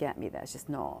not going to get me there. It's just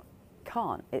not.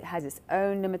 Can't. It has its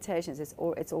own limitations. It's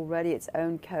already its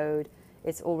own code.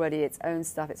 It's already its own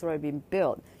stuff. It's already been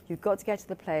built. You've got to get to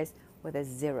the place where there's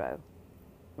zero,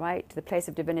 right? To the place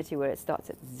of divinity where it starts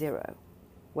at zero,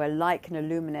 where light can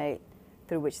illuminate,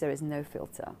 through which there is no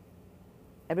filter.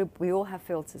 We all have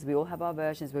filters. We all have our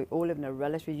versions. We all live in a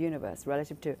relative universe,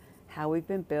 relative to how we've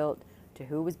been built, to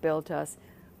who has built us.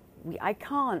 I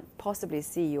can't possibly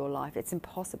see your life. It's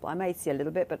impossible. I may see a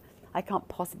little bit, but I can't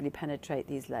possibly penetrate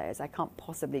these layers. I can't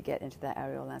possibly get into that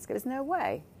aerial landscape. There's no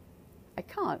way. I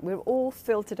can't. We're all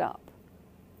filtered up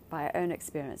by our own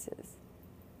experiences.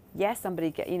 Yes,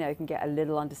 somebody can get a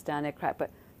little understanding, crap, but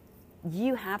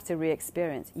you have to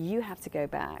re-experience. You have to go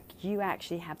back. You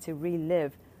actually have to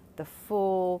relive the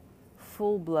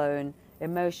full-blown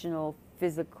emotional,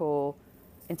 physical,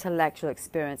 intellectual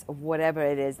experience of whatever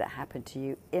it is that happened to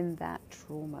you in that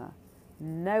trauma.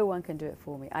 No one can do it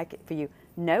for me. For you,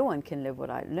 no one can live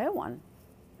no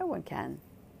one can.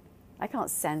 I can't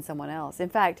send someone else. In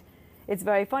fact, it's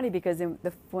very funny because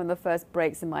one of the first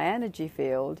breaks in my energy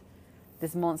field,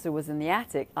 this monster was in the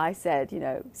attic. I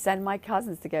said, send my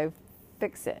cousins to go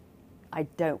fix it. I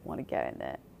don't want to go in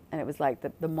there. And it was like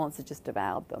the monster just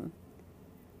devoured them.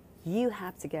 You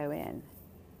have to go in.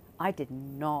 I did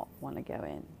not want to go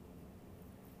in.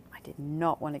 I did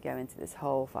not want to go into this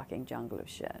whole fucking jungle of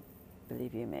shit.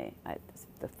 Believe you me, it's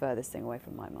the furthest thing away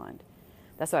from my mind.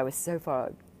 That's why I was so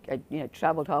far,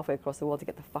 traveled halfway across the world to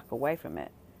get the fuck away from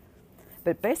it.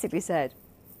 But basically said,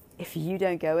 if you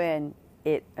don't go in,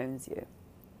 it owns you.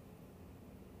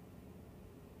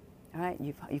 All right,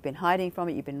 you've been hiding from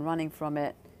it, you've been running from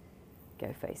it.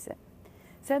 Go face it.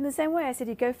 So in the same way, I said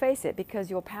you go face it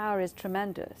because your power is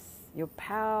tremendous. Your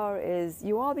power is,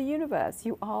 you are the universe.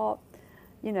 You are,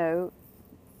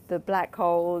 the black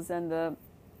holes and the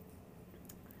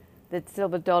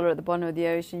silver dollar at the bottom of the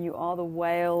ocean. You are the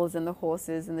whales and the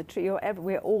horses and the tree.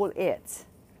 We're all it.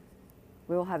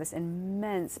 We all have this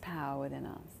immense power within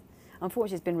us.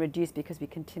 Unfortunately, it's been reduced because we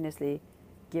continuously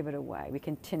give it away. We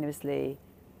continuously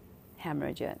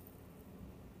hemorrhage it.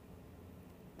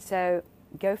 So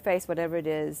go face whatever it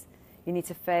is you need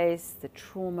to face, the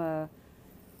trauma,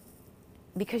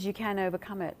 because you can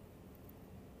overcome it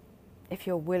if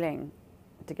you're willing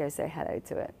to go say hello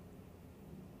to it.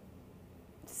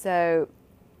 So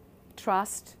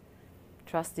trust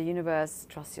the universe,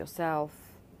 trust yourself.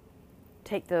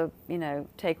 Take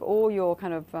all your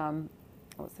kind of,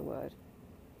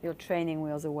 your training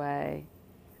wheels away,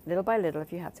 little by little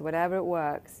if you have to, whatever it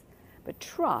works. But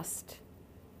trust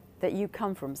that you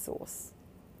come from Source.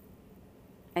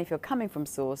 And if you're coming from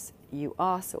Source, you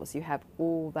are Source. You have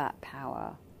all that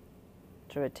power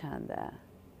to return there.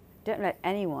 Don't let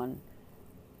anyone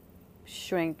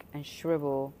shrink and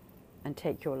shrivel and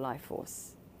take your life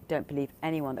force. Don't believe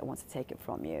anyone that wants to take it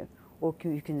from you, or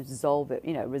you can resolve it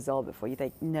for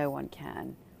you. No one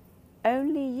can.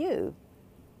 Only you,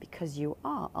 because you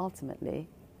are ultimately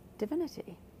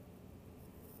divinity.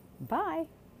 Bye.